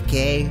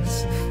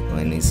briefcase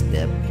when he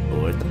stepped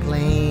aboard the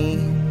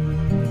plane.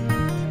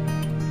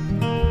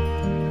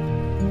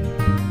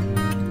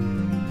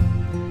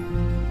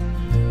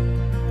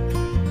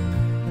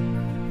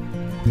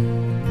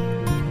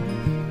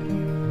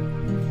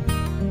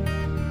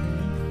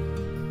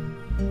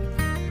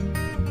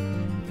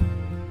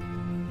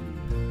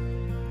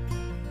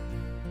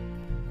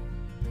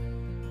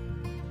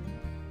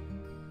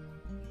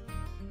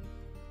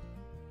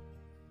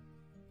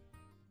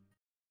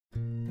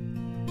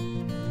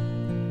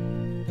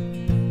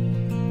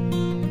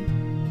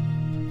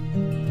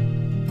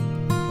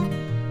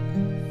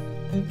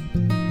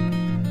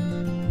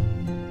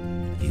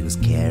 He was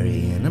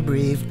carrying a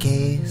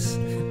briefcase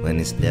when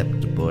he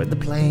stepped aboard the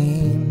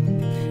plane.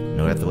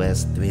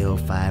 Northwest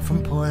 305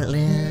 from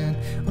Portland,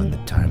 on the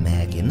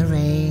tarmac in the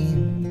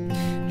rain.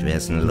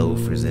 Dressed in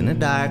loafers in a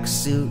dark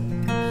suit,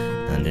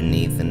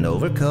 underneath an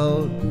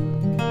overcoat.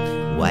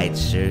 White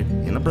shirt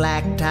and a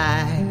black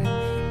tie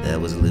that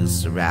was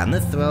loose around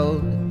the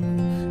throat.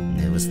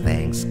 And it was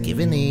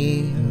Thanksgiving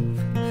Eve,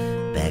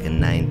 back in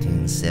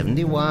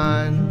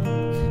 1971.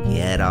 He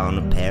had on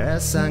a pair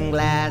of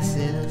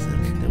sunglasses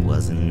and there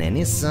wasn't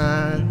any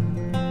sun.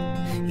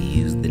 He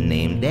used the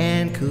name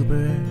Dan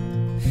Cooper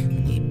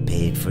when he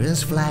paid for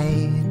his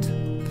flight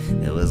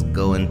that was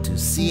going to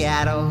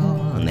Seattle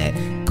on that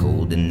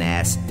cold and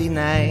nasty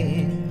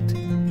night.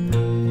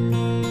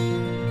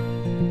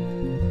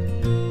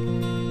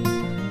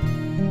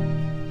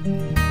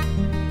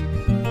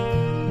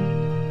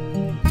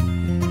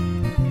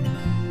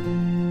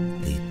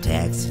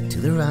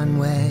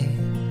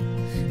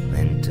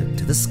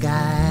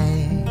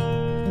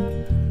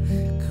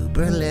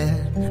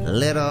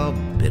 little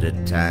bit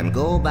of time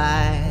go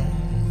by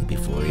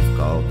before he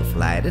called the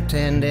flight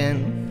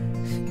attendant.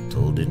 He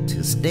told her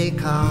to stay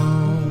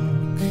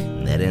calm,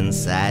 and that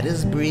inside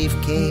his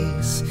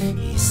briefcase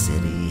he said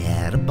he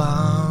had a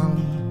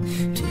bomb.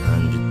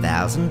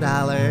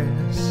 $200,000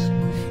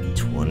 in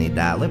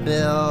 $20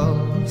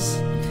 bills,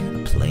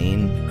 a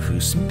plane,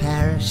 crew, some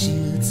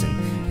parachutes,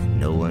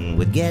 and no one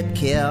would get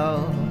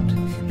killed.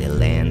 They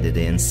landed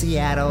in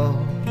Seattle,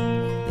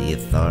 the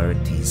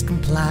authorities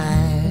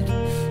complied.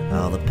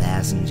 All the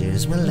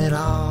passengers were let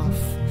off,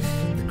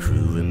 the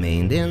crew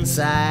remained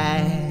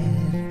inside.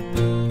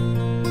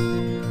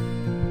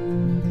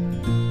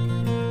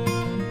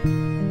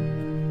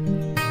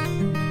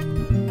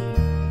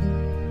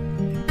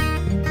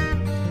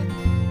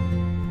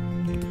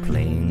 The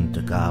plane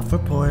took off for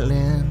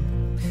Portland,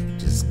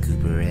 just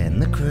Cooper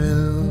and the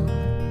crew.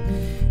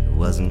 It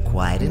wasn't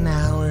quite an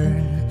hour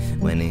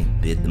when he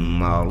bid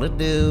them all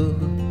adieu.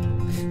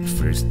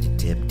 First he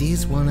tipped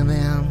each one of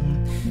them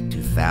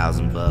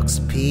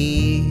 $2,000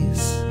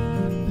 apiece.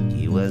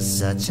 He was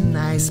such a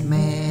nice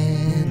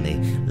man, they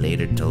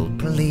later told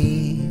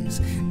police.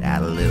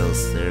 At a little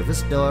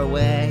service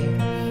doorway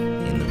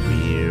in the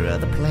rear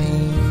of the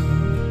plane,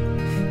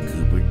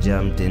 Cooper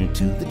jumped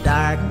into the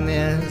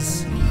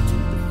darkness, into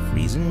the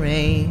freezing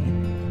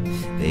rain.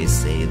 They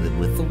say that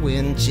with the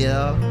wind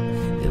chill,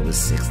 it was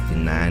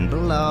 69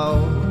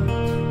 below.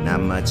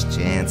 Not much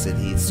chance that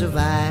he'd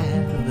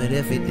survive, but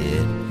if he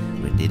did,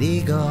 where did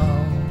he go?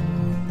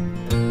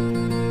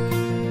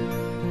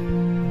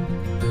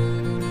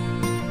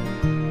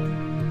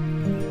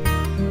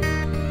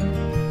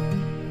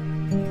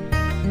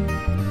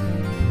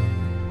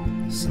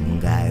 Some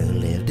guy who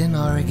lived in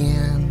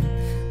Oregon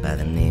by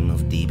the name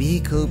of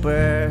D.B.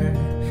 Cooper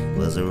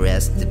was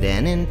arrested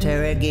and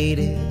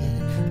interrogated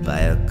by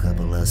a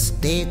couple of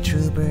state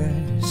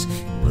troopers.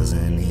 It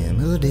wasn't him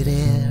who did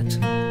it.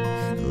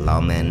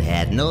 Lawmen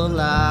had no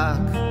luck,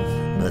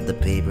 but the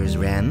papers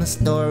ran the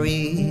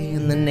story,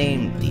 and the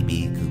name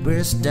D.B.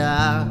 Cooper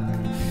stuck.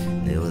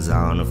 It was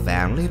on a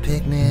family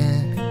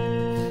picnic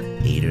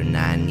 8 or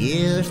 9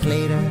 years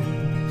later.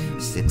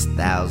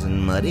 6,000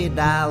 muddy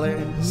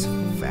dollars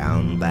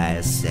found by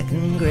a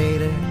second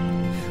grader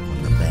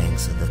on the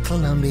banks of the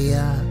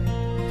Columbia,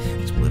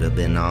 which would have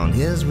been on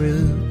his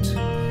route.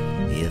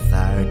 The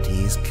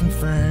authorities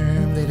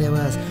confirmed that it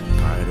was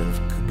part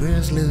of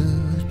Cooper's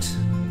loot.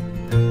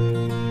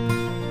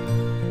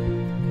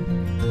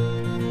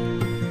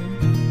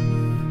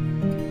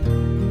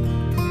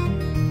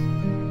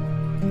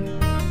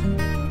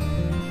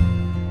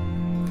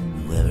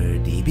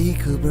 D.B.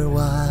 Cooper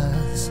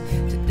was,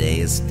 today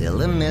is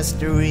still a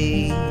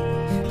mystery.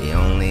 The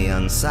only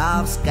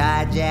unsolved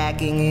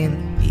skyjacking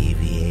in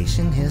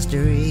aviation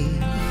history.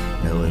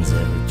 No one's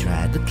ever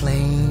tried to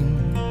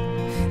claim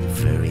a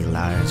very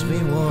large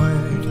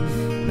reward.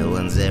 No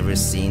one's ever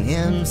seen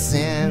him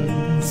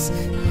since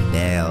he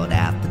bailed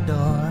out the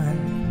door.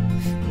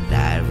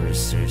 Divers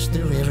search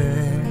the river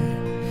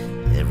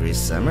every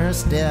summer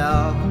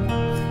still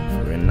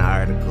for an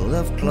article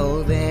of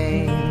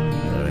clothing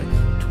or a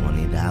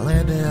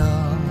 $20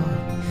 bill,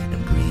 a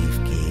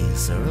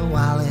briefcase or a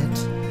wallet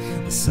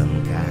with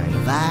some kind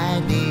of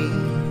ID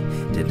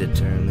to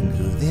determine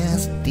who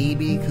this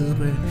D.B.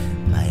 Cooper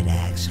might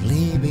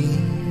actually be.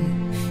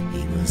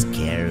 He was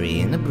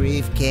carrying a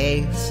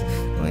briefcase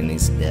when he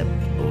stepped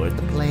aboard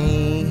the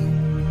plane.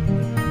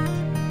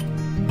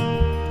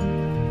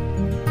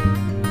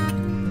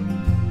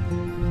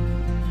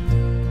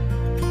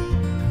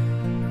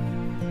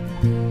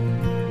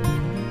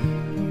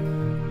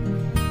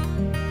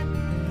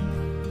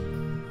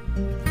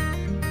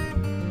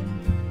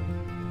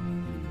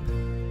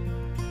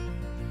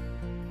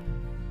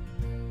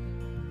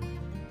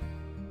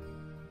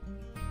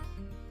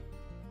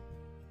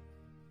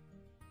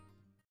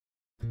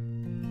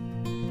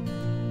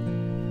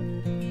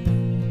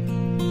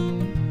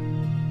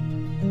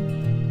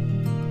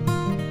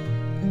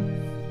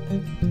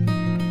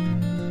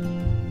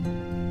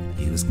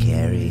 He was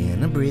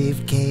carrying a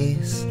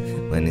briefcase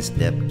when he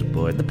stepped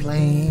aboard the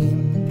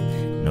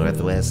plane.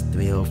 Northwest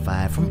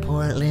 305 from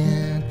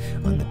Portland,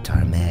 on the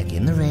tarmac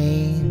in the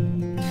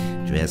rain.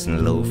 Dressed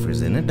in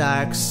loafers in a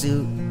dark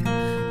suit,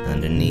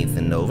 underneath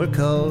an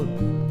overcoat.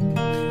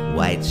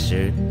 White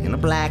shirt and a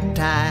black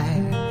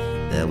tie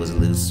that was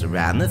loose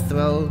around the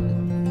throat.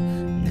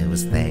 And it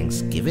was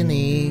Thanksgiving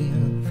Eve,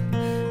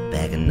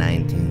 back in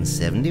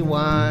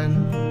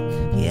 1971.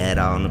 He had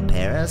on a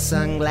pair of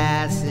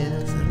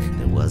sunglasses and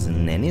there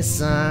wasn't any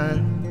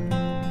sun.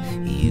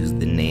 He used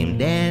the name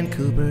Dan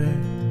Cooper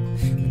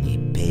when he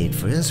paid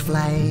for his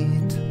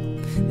flight.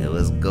 It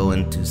was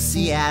going to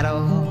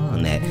Seattle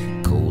on that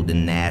cold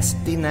and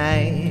nasty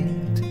night.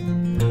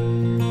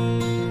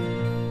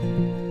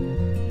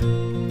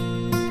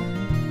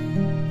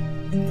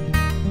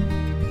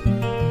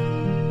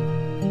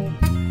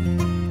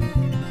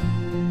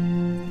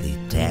 They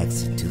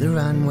taxied to the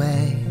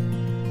runway,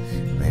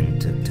 then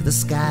took to the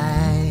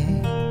sky.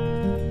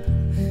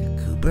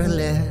 Cooper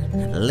let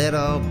a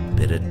little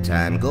bit of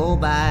time go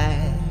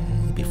by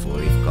before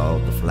he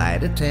called the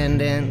flight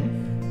attendant.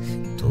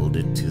 told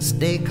her to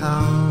stay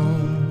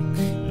calm,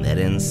 and that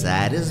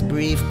inside his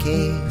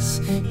briefcase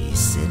he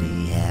said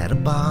he had a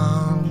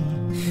bomb.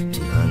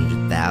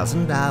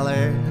 $200,000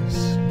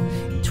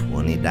 in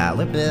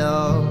 $20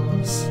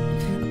 bills,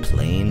 a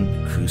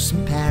plane, crew,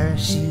 some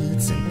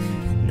parachutes,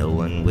 and no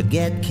one would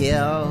get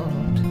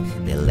killed.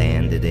 They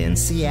landed in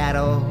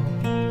Seattle,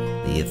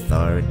 the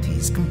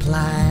authorities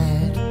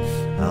complied.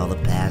 All the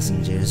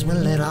passengers were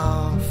let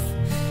off,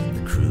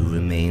 the crew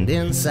remained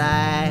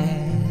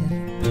inside.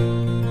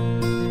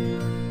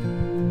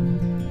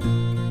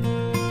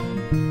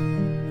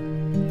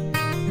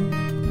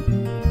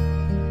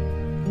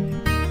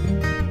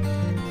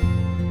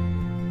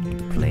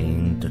 The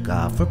plane took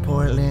off for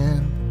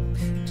Portland,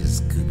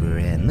 just Cooper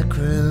and the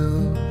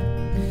crew.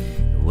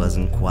 It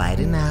wasn't quite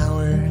an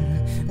hour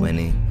when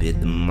he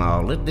bid them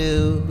all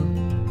adieu.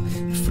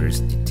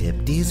 First he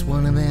tipped each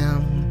one of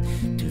them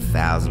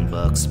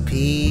 $2,000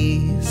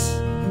 apiece.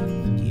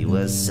 He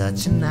was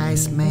such a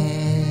nice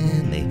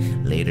man, they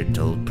later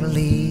told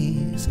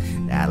police.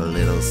 At a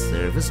little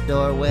service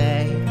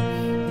doorway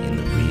in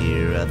the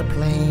rear of the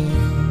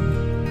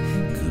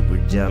plane, Cooper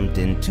jumped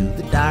into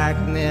the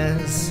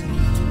darkness,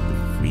 into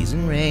the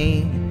freezing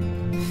rain.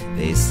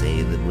 They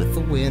say that with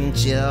the wind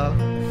chill,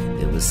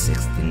 it was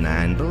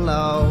 69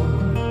 below.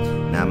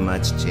 Not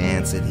much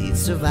chance that he'd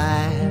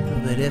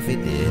survive, but if he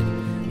did,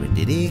 where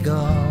did he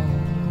go?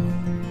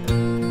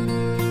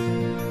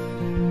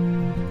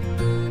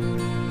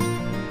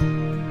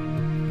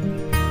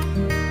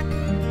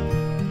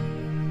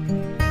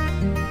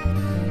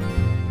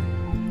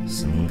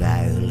 Some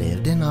guy who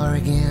lived in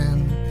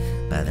Oregon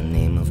by the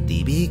name of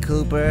D.B.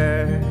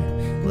 Cooper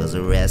was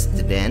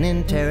arrested and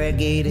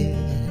interrogated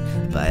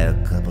by a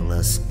couple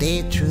of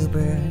state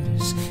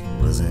troopers.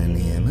 It wasn't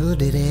him who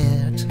did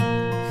it.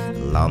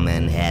 The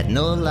lawmen had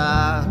no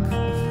luck,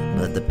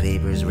 but the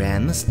papers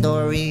ran the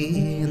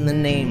story, and the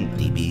name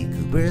D.B.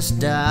 Cooper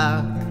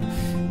stuck.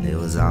 It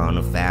was on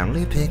a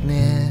family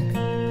picnic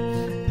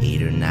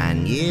 8 or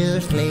 9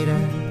 years later.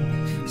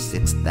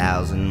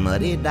 6,000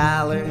 muddy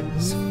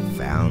dollars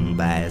found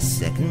by a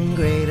second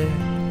grader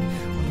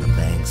on the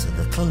banks of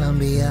the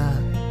Columbia,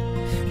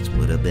 which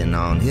would have been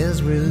on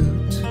his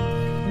route.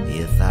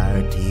 The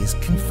authorities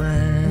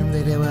confirmed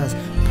that it was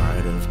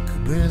part of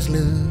Cooper's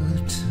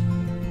loot.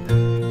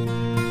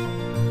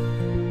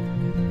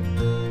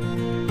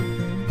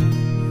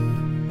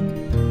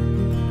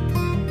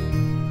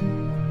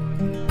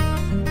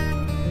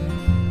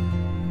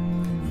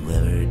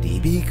 Whoever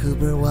D.B.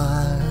 Cooper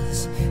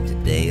was,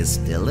 today is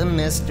still a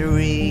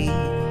mystery.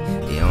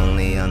 The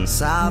only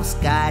unsolved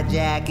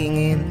skyjacking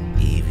in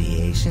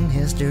aviation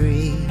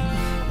history.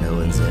 No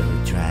one's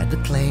ever tried to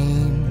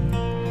claim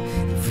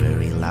a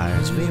very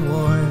large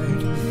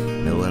reward.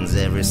 No one's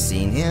ever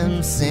seen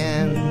him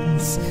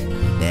since he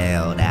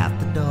bailed out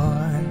the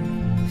door.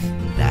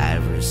 And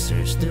divers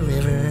search the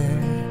river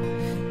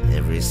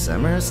every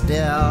summer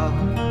still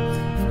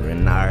for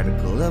an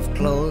article of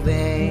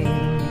clothing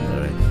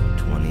or a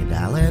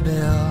 $20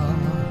 bill,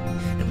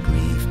 a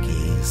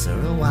briefcase or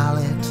a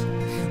wallet,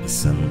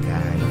 some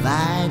kind of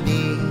ID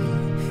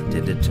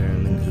to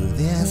determine who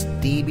this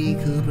D.B.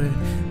 Cooper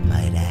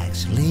might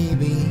actually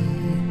be.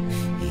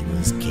 He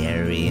was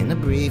carrying a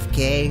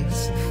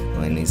briefcase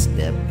when he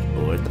stepped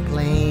aboard the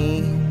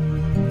plane.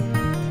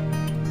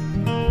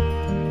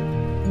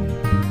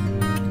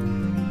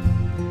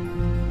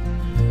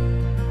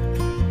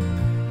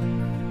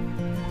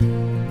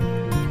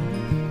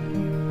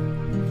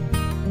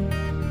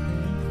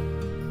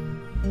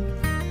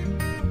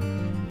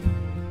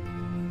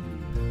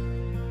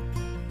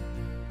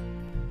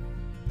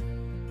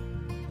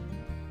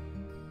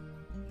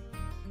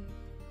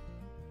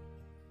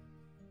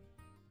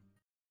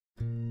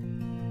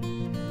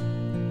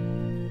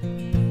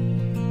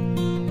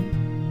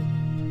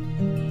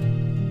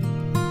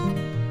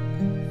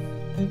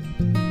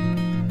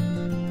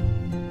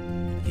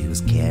 He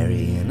was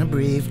carrying a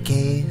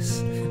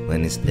briefcase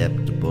when he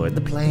stepped aboard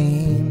the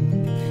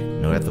plane.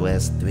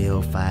 Northwest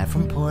 305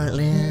 from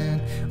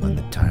Portland, on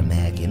the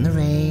tarmac in the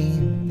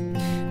rain.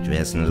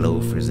 Dressed in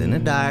loafers in a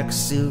dark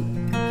suit,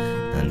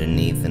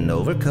 underneath an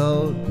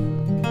overcoat.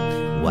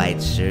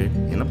 White shirt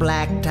and a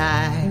black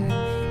tie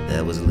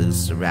that was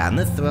loose around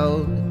the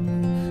throat.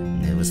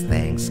 And it was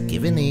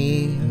Thanksgiving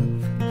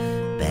Eve,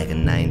 back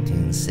in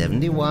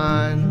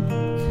 1971.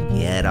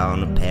 He had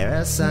on a pair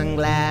of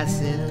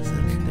sunglasses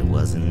and there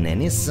wasn't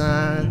any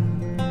sun.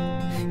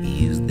 He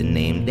used the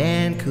name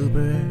Dan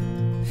Cooper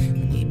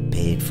when he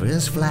paid for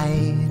his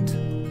flight.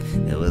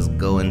 It was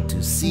going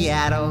to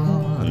Seattle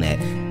on that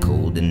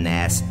cold and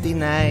nasty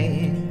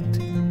night.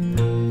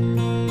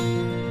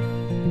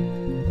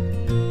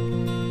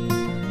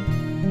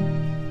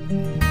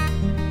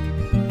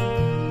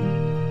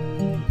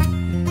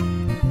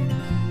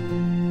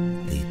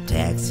 They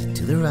taxied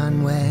to the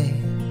runway,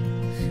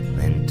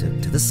 then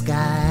took to the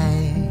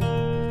sky.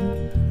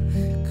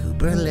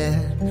 Cooper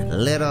let a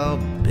little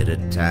bit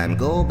of time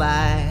go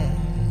by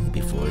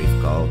before he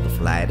called the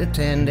flight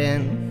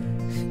attendant.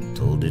 He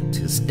told her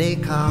to stay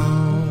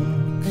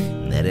calm,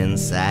 and that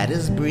inside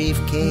his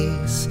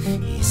briefcase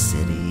he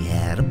said he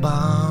had a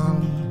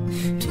bomb.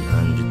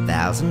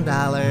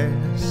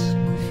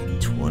 $200,000,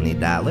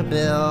 $20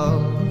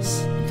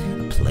 bills,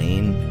 a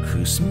plane,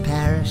 crew, some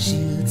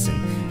parachutes,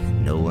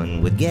 and no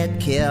one would get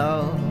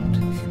killed.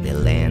 They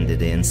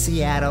landed in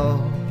Seattle,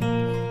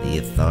 the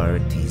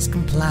authorities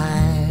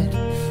complied.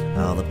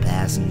 All the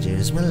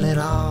passengers were let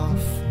off,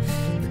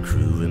 the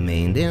crew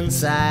remained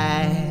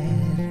inside.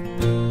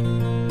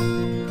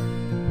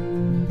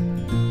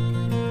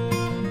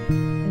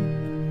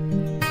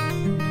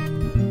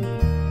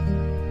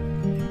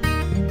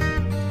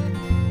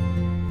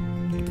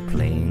 The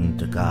plane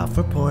took off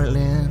for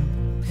Portland,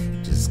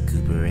 just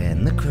Cooper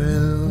and the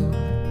crew.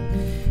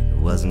 It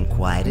wasn't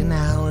quite an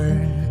hour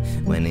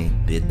when he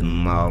bid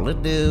them all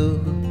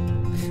adieu.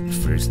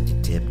 First he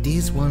tipped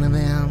each one of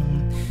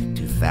them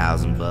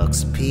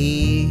 $2,000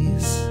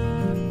 apiece.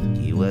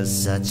 He was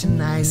such a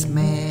nice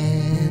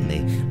man,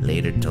 they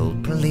later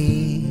told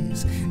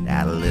police.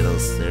 At a little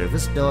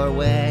service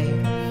doorway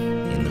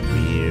in the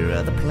rear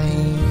of the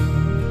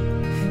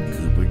plane,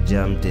 Cooper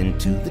jumped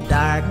into the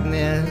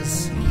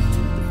darkness, into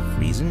the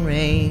freezing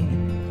rain.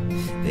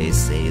 They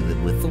say that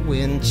with the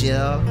wind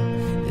chill,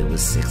 it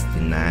was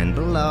 69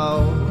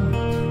 below.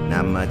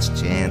 Not much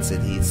chance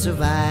that he'd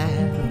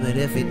survive, but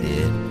if he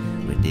did,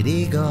 where did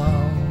he go?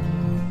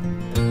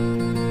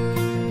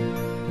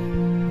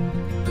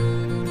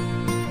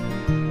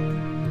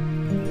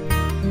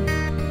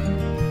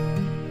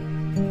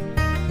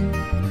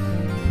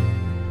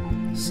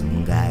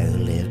 Some guy who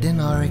lived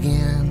in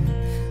Oregon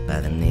by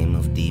the name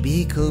of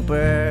D.B.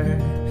 Cooper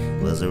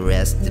was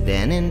arrested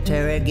and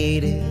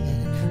interrogated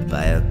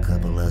by a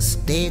couple of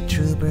state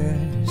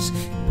troopers.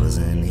 It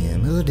wasn't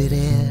him who did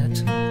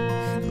it.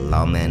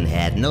 Lawmen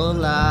had no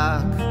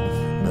luck,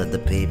 but the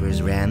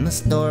papers ran the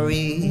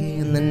story,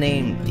 and the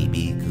name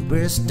D.B.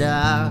 Cooper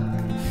stuck.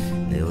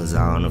 It was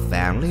on a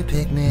family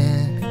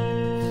picnic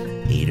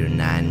 8 or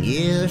 9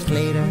 years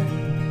later.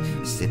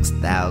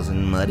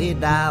 6,000 muddy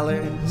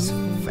dollars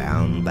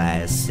found by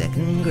a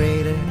second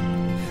grader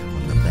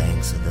on the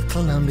banks of the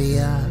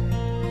Columbia.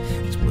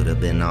 It would have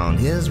been on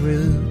his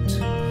route.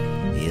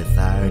 The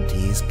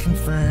authorities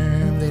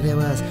confirmed that it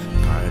was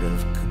part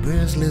of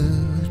Cooper's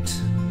loot.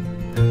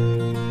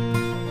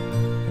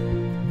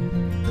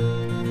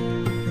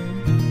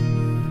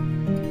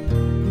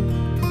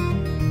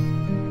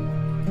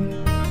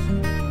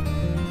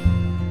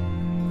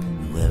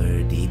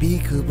 D.B.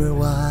 Cooper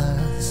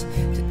was,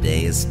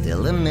 today is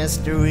still a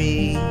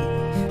mystery.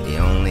 The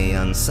only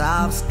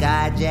unsolved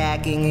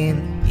skyjacking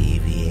in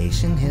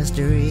aviation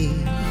history.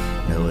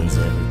 No one's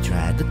ever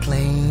tried to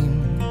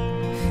claim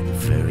the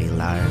very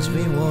large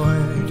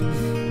reward.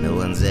 No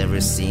one's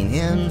ever seen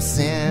him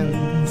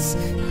since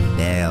he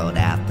bailed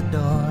out the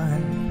door.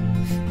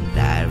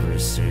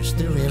 Divers search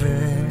the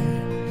river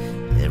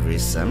every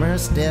summer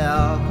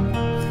still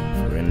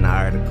for an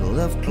article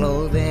of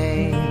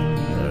clothing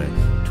or a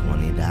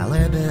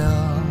 $20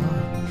 bill,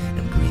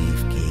 a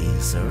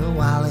briefcase or a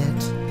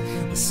wallet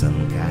with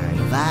some kind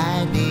of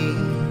ID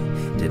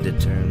to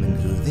determine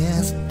who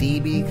this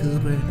D.B.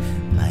 Cooper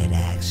might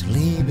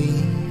actually be.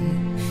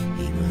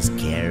 He was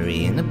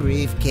carrying a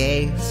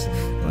briefcase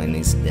when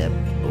he stepped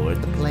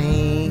aboard the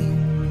plane.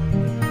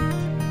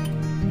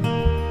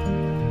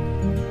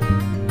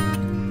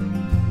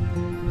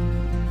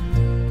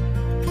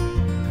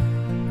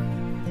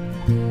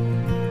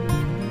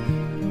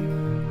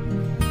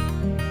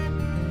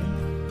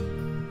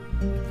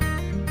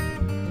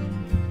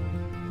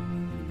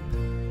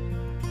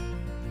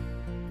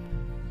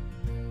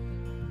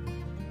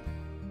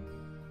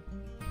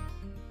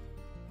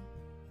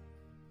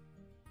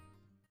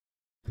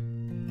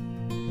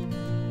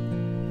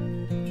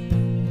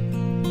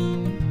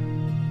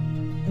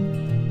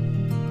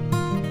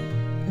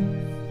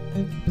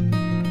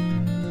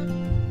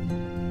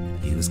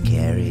 He was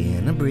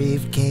carrying a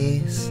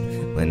briefcase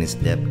when he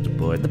stepped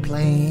aboard the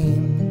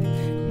plane.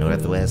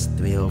 Northwest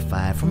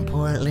 305 from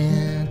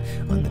Portland,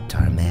 on the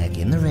tarmac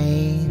in the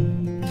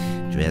rain.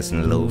 Dressed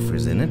in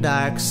loafers in a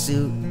dark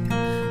suit,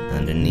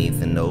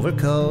 underneath an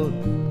overcoat.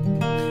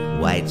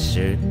 White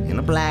shirt and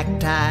a black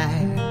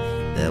tie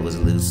that was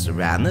loose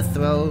around the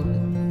throat.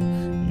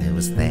 And it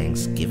was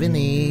Thanksgiving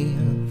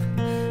Eve,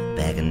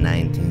 back in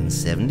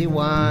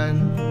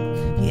 1971.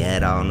 He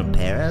had on a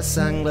pair of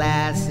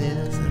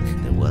sunglasses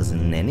and there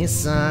wasn't any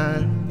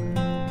sun.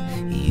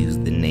 He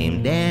used the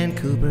name Dan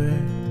Cooper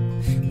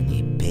when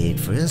he paid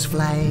for his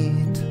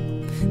flight.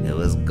 It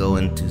was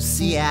going to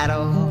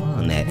Seattle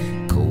on that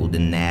cold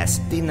and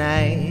nasty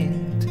night.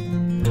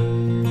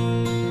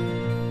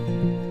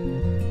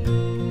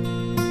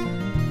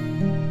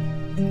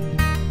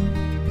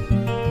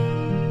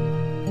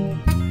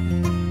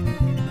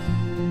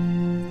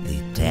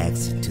 They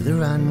taxied to the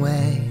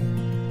runway,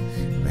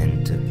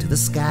 then took to the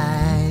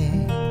sky.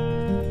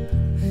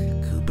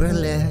 Cooper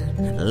let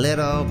a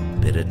little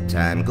bit of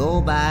time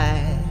go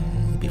by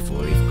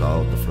before he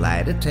called the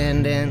flight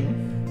attendant.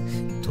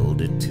 Told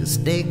her to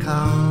stay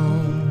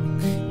calm,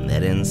 and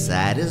that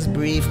inside his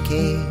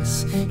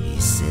briefcase he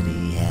said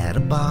he had a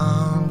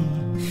bomb.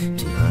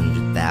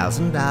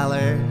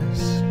 $1,000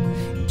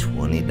 in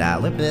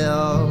 $20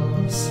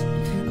 bills.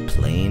 A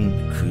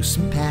plane, crew,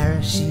 some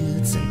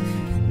parachutes,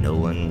 and no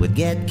one would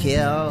get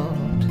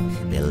killed.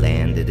 They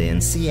landed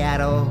in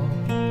Seattle.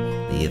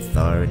 The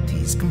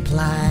authorities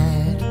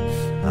complied.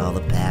 All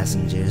the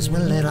passengers were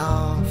let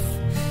off.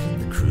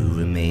 The crew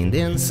remained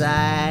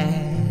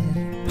inside.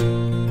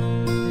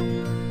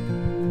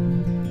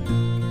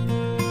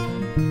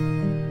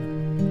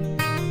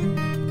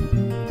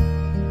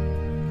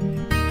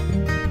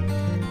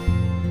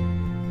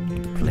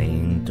 The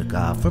plane took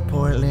off for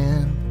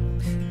Portland,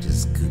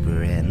 just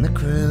Cooper and the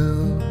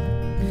crew.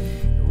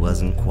 It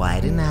wasn't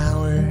quite an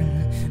hour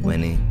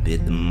when he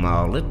bid them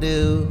all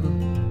adieu.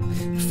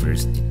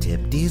 First he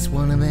tipped each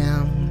one of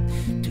them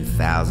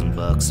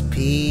 $2,000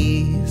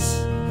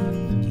 apiece.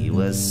 He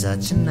was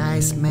such a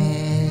nice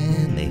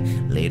man, they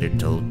later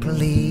told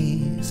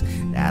police.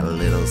 At a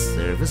little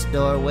service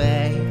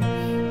doorway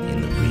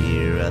in the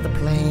rear of the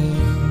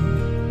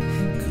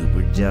plane,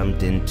 Cooper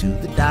jumped into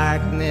the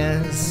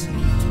darkness,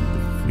 into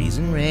the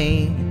freezing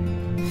rain.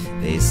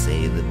 They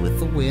say that with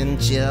the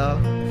wind chill,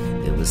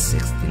 it was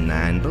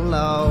 69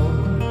 below.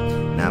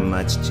 Not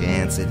much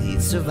chance that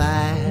he'd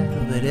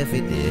survive, but if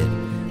he did,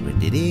 where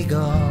did he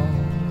go?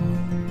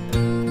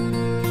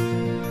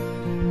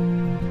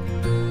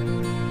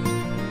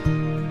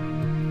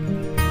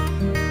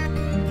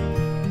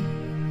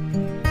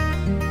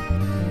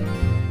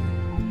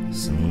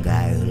 Some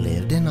guy who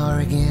lived in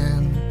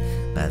Oregon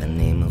by the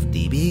name of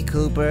D.B.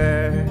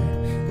 Cooper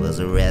was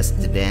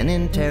arrested and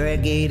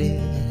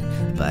interrogated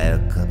by a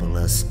couple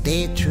of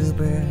state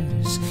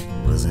troopers.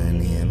 It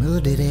wasn't him who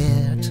did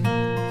it.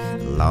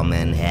 The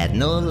lawmen had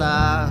no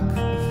luck,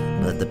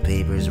 but the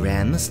papers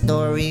ran the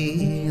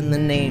story, and the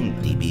name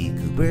D.B.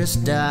 Cooper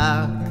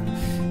stuck.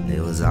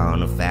 It was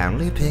on a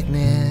family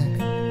picnic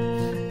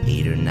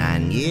 8 or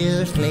 9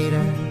 years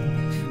later.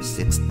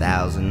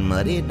 6,000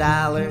 muddy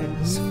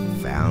dollars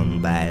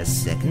found by a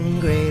second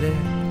grader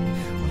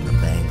on the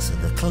banks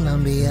of the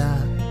Columbia,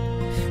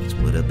 which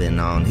would have been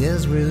on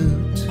his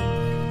route.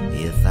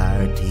 The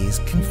authorities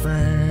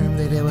confirmed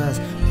that it was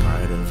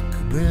part of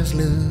Cooper's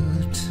loot.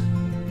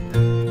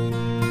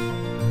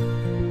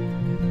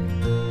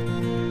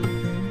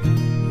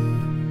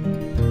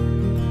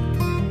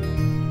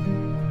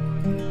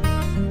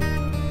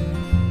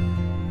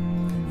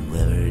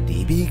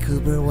 D.B.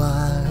 Cooper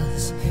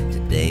was,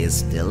 today is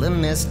still a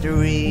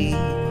mystery.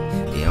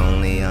 The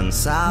only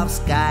unsolved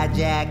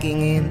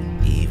skyjacking in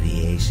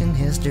aviation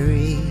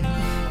history.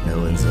 No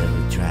one's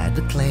ever tried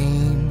to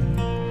claim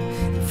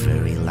a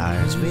very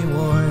large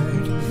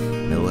reward.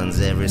 No one's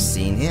ever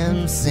seen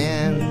him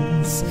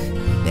since he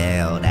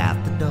bailed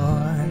out the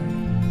door.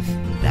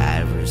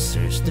 Divers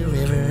search the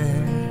river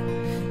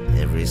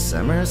every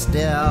summer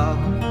still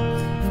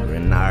for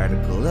an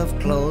article of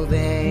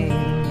clothing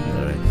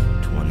or a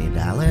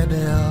 $20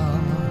 bill,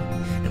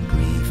 a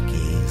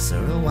briefcase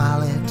or a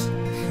wallet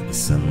with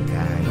some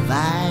kind of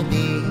ID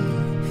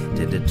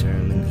to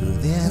determine who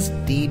this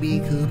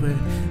D.B. Cooper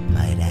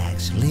might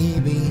actually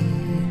be.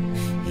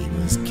 He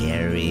was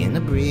carrying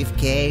a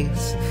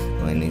briefcase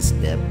when he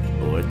stepped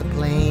aboard the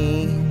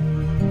plane.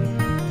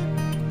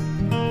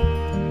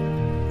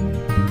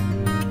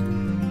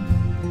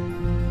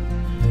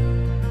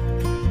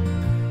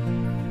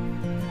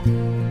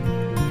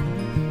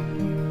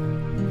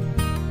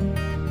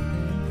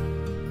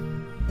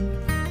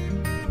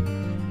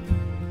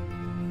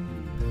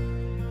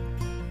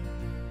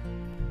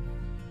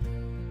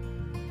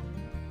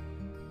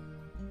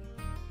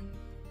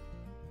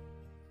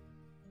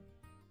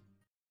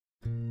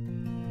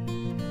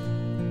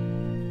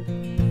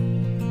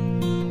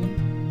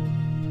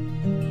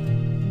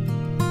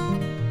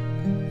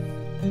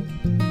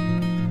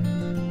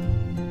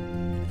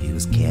 He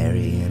was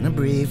carrying a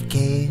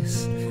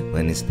briefcase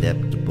when he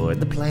stepped aboard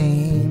the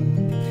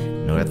plane.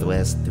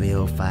 Northwest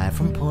 305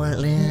 from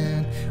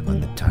Portland,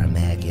 on the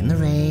tarmac in the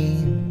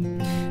rain.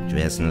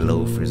 Dressed in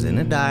loafers in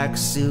a dark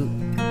suit,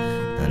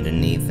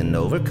 underneath an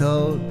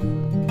overcoat.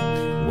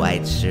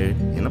 White shirt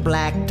and a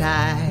black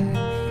tie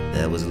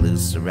that was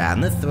loose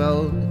around the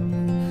throat.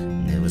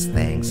 And it was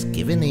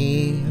Thanksgiving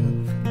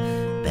Eve,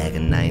 back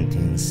in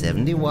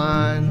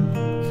 1971.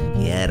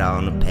 He had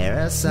on a pair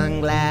of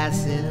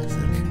sunglasses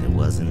and there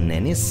wasn't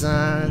any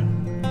sun.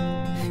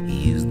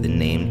 He used the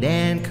name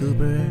Dan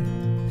Cooper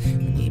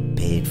when he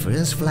paid for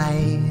his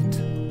flight.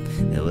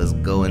 It was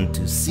going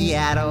to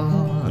Seattle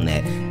on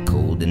that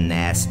cold and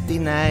nasty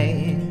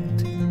night.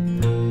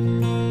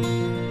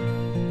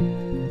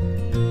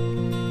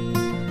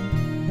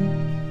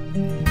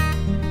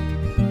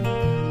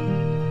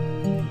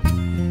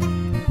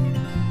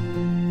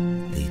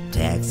 They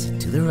taxied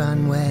to the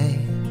runway,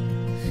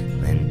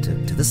 then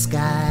took to the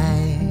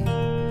sky.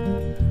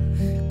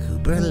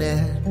 Cooper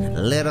let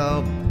a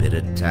little bit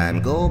of time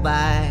go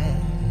by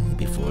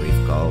before he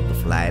called the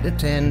flight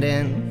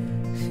attendant.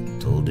 He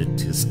told her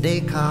to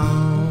stay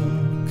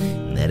calm,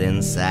 and that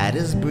inside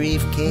his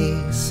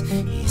briefcase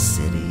he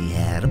said he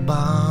had a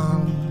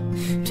bomb.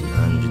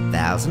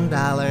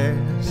 $200,000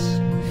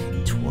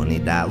 in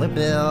 $20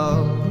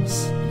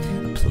 bills, a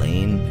plane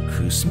plane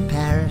crew some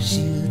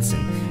parachutes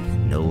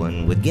and no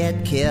one would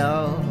get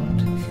killed.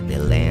 They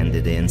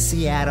landed in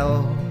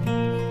Seattle,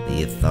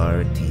 the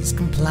authorities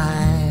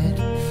complied.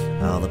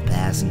 All the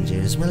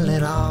passengers were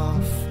let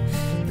off,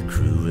 the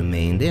crew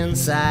remained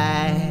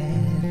inside.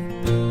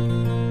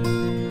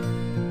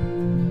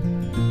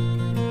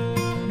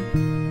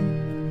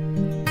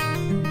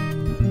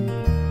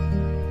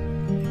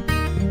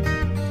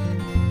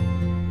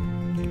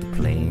 The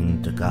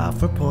plane took off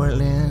for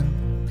Portland,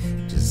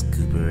 just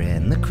Cooper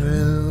and the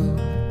crew.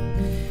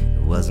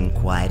 It wasn't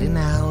quite an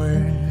hour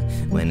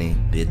when he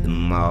bid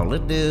them all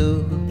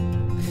adieu.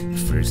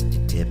 First he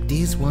tipped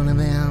each one of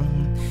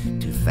them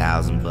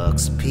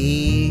 $2,000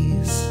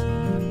 apiece.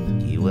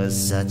 He was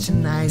such a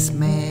nice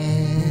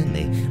man,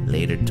 they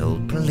later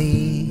told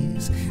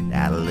police.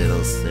 At a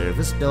little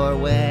service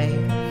doorway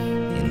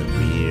in the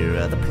rear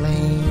of the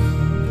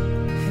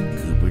plane,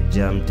 Cooper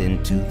jumped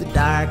into the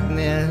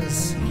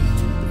darkness,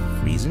 into the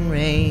freezing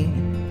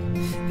rain.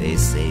 They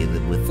say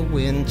that with the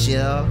wind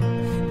chill,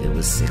 it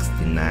was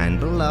 69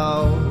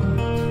 below.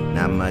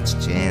 Not much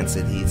chance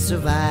that he'd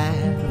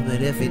survive,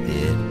 but if he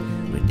did,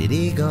 where did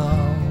he go?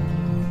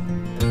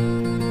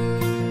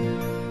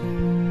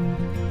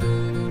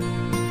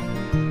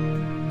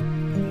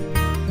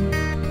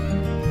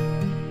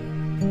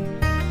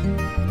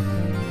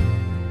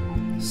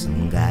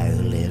 Some guy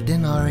who lived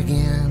in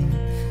Oregon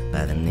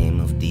by the name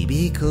of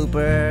D.B.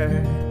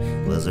 Cooper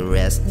was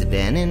arrested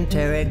and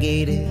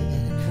interrogated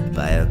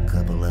by a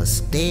couple of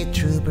state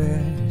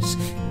troopers.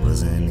 It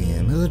wasn't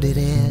him who did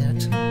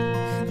it.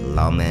 The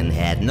lawmen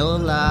had no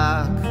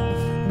luck,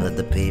 but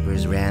the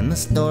papers ran the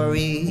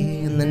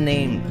story and the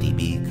name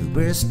D.B.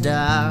 Cooper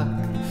stuck.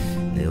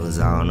 It was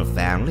on a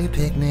family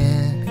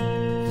picnic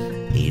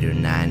 8 or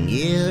 9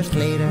 years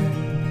later.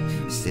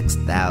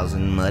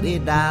 6,000 muddy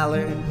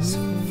dollars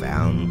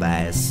found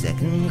by a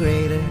second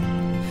grader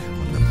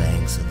on the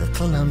banks of the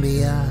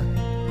Columbia,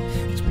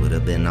 which would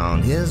have been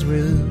on his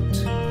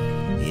route.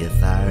 The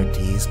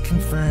authorities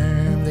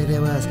confirmed that it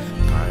was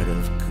part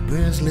of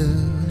Cooper's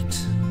loot.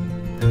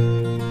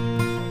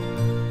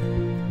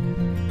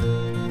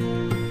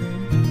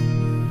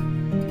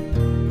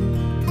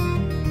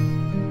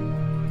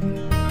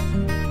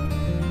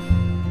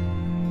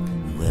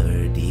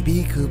 Whoever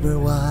D.B. Cooper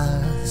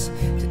was,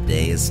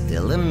 today is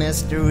still a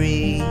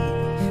mystery.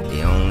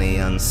 The only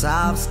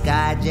unsolved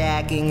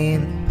skyjacking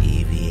in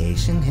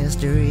aviation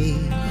history.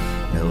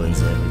 No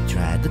one's ever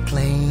tried to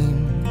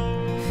claim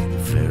a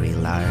very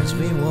large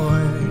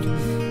reward.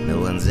 No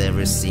one's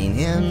ever seen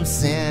him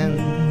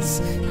since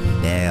he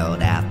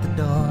bailed out the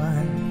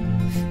door.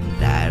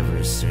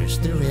 Divers search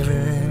the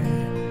river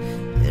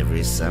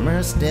every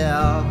summer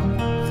still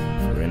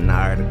for an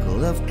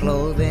article of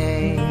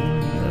clothing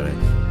or a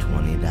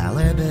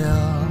 $20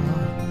 bill,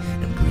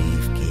 a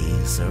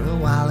briefcase or a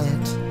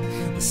wallet,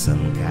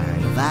 some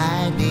kind of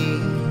ID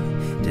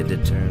to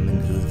determine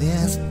who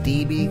this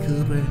D.B.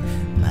 Cooper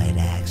might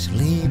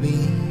actually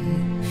be.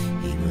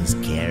 He was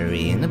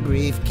carrying a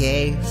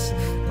briefcase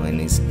when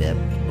he stepped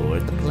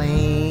aboard the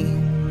plane.